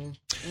giving it.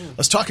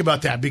 Let's talk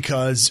about that,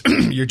 because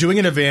you're doing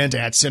an event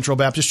at Central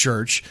Baptist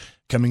Church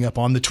coming up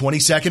on the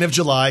 22nd of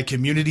July,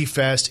 Community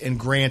Fest and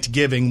Grant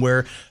Giving,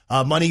 where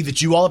money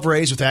that you all have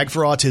raised with Ag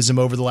for Autism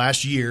over the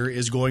last year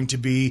is going to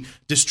be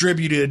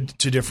distributed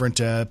to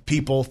different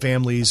people,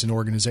 families, and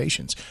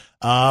organizations.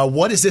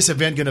 What is this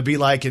event going to be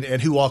like,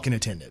 and who all can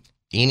attend it?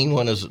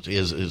 Anyone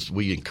is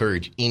we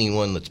encourage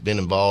anyone that's been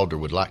involved or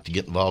would like to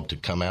get involved to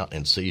come out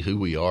and see who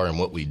we are and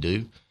what we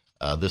do.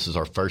 This is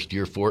our first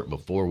year for it.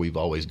 Before, we've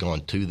always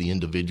gone to the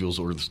individuals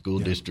or the school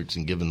districts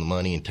and given the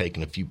money and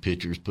taken a few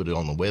pictures, put it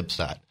on the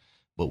website.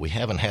 But we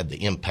haven't had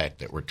the impact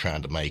that we're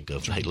trying to make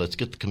of, hey, let's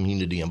get the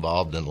community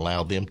involved and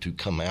allow them to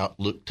come out,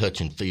 look,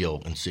 touch, and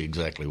feel, and see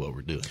exactly what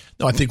we're doing.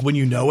 No, I think when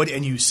you know it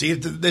and you see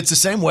it, it's the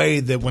same way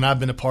that when I've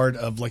been a part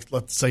of, like,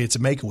 let's say it's a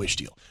Make-A-Wish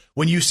deal.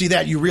 When you see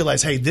that, you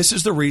realize, hey, this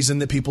is the reason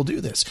that people do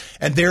this.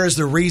 And there is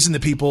the reason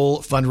that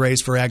people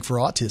fundraise for Ag for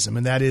Autism,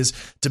 and that is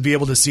to be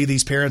able to see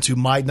these parents who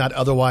might not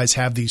otherwise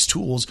have these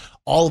tools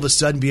all of a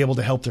sudden be able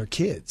to help their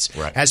kids.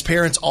 Right. As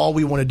parents, all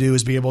we want to do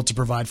is be able to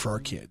provide for our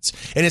kids.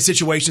 And in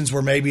situations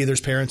where maybe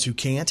there's parents who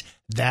can't,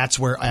 that's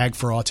where Ag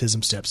for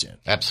Autism steps in.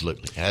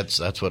 Absolutely.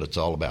 That's what it's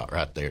all about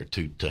right there,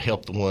 to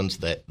help the ones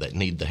that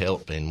need the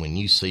help. And when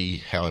you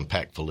see how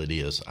impactful it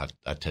is,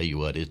 I tell you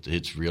what,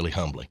 it's really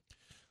humbling.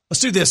 Let's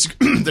do this.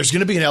 There's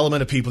going to be an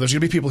element of people. There's going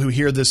to be people who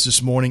hear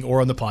this morning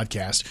or on the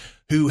podcast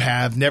who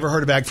have never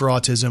heard of Ag for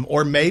Autism,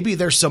 or maybe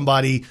there's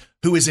somebody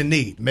who is in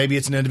need. Maybe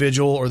it's an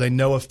individual, or they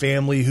know a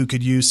family who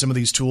could use some of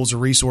these tools or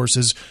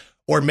resources.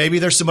 Or maybe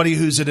there's somebody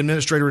who's an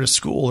administrator at a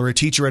school or a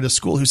teacher at a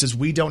school who says,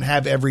 we don't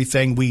have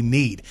everything we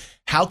need.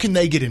 How can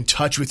they get in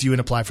touch with you and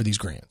apply for these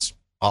grants?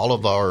 All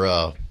of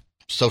our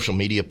social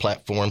media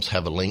platforms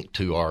have a link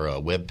to our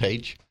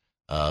webpage.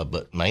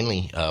 But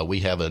mainly,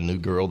 we have a new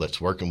girl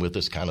that's working with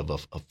us, kind of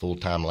a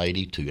full-time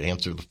lady, to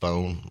answer the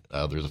phone.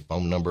 There's a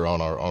phone number on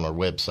our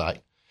website,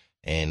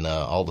 and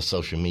all the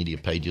social media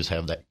pages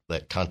have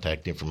that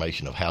contact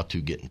information of how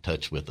to get in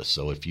touch with us.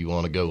 So if you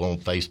want to go on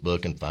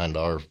Facebook and find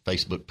our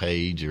Facebook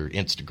page or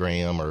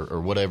Instagram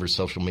or whatever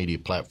social media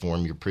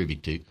platform you're privy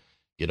to,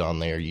 get on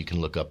there. You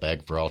can look up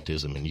Ag for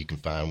Autism, and you can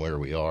find where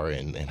we are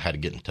and how to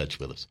get in touch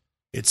with us.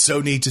 It's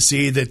so neat to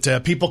see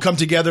that people come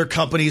together,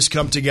 companies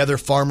come together,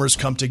 farmers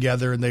come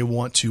together, and they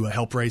want to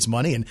help raise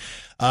money. And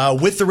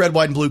with the Red,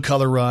 White, and Blue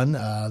Color Run,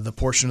 the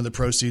portion of the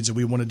proceeds that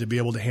we wanted to be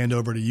able to hand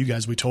over to you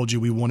guys, we told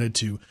you we wanted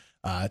to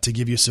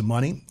give you some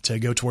money to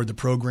go toward the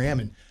program.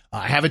 And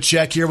I have a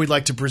check here we'd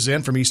like to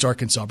present from East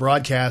Arkansas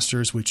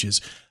Broadcasters, which is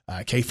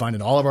KFIN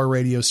and all of our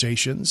radio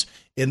stations,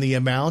 in the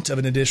amount of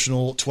an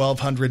additional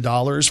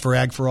 $1,200 for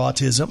Ag for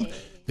Autism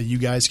that you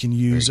guys can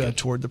use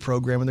toward the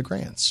program and the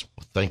grants.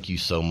 Well, thank you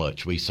so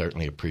much. We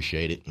certainly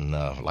appreciate it. And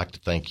I'd like to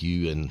thank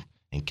you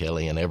and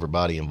Kelly and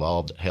everybody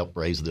involved that helped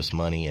raise this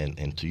money,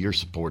 and to your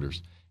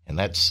supporters. And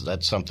that's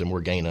something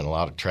we're gaining a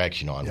lot of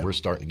traction on. Yep. We're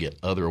starting to get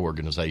other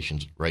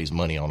organizations raise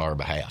money on our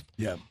behalf.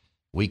 Yeah.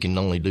 we can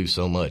only do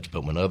so much.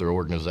 But when other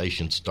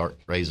organizations start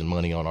raising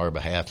money on our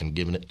behalf and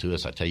giving it to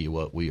us, I tell you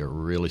what, we are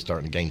really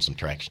starting to gain some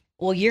traction.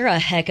 Well, you're a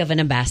heck of an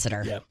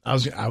ambassador. Yeah, I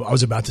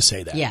was about to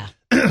say that. Yeah.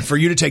 For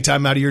you to take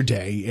time out of your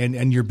day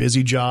and your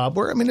busy job,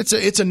 where, I mean,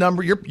 it's a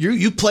number.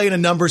 You play in a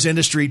numbers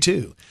industry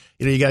too.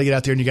 You know, you got to get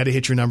out there and you got to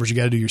hit your numbers. You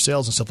got to do your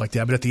sales and stuff like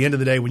that. But at the end of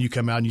the day, when you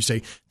come out and you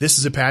say, this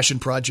is a passion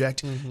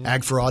project,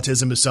 Ag for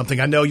Autism is something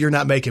I know you're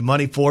not making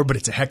money for, but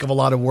it's a heck of a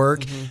lot of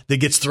work that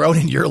gets thrown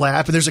in your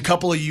lap. And there's a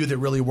couple of you that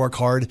really work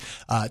hard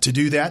to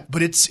do that.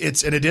 But it's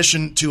in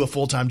addition to a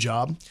full-time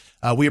job.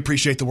 We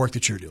appreciate the work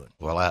that you're doing.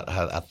 Well,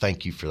 I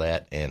thank you for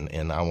that.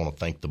 And I want to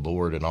thank the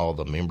board and all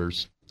the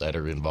members that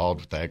are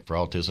involved with Ag for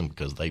Autism,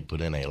 because they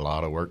put in a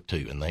lot of work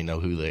too, and they know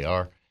who they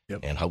are.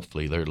 Yep. And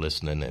hopefully they're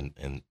listening,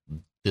 and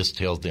this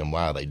tells them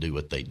why they do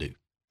what they do.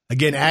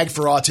 Again, Ag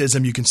for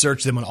Autism, you can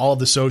search them on all of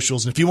the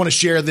socials. And if you want to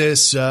share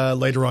this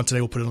later on today,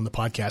 we'll put it on the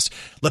podcast.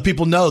 Let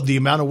people know the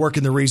amount of work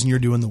and the reason you're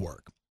doing the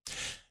work.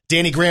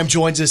 Danny Graham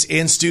joins us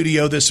in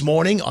studio this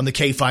morning on the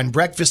KFIN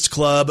Breakfast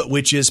Club,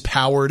 which is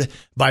powered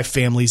by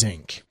Families,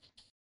 Inc.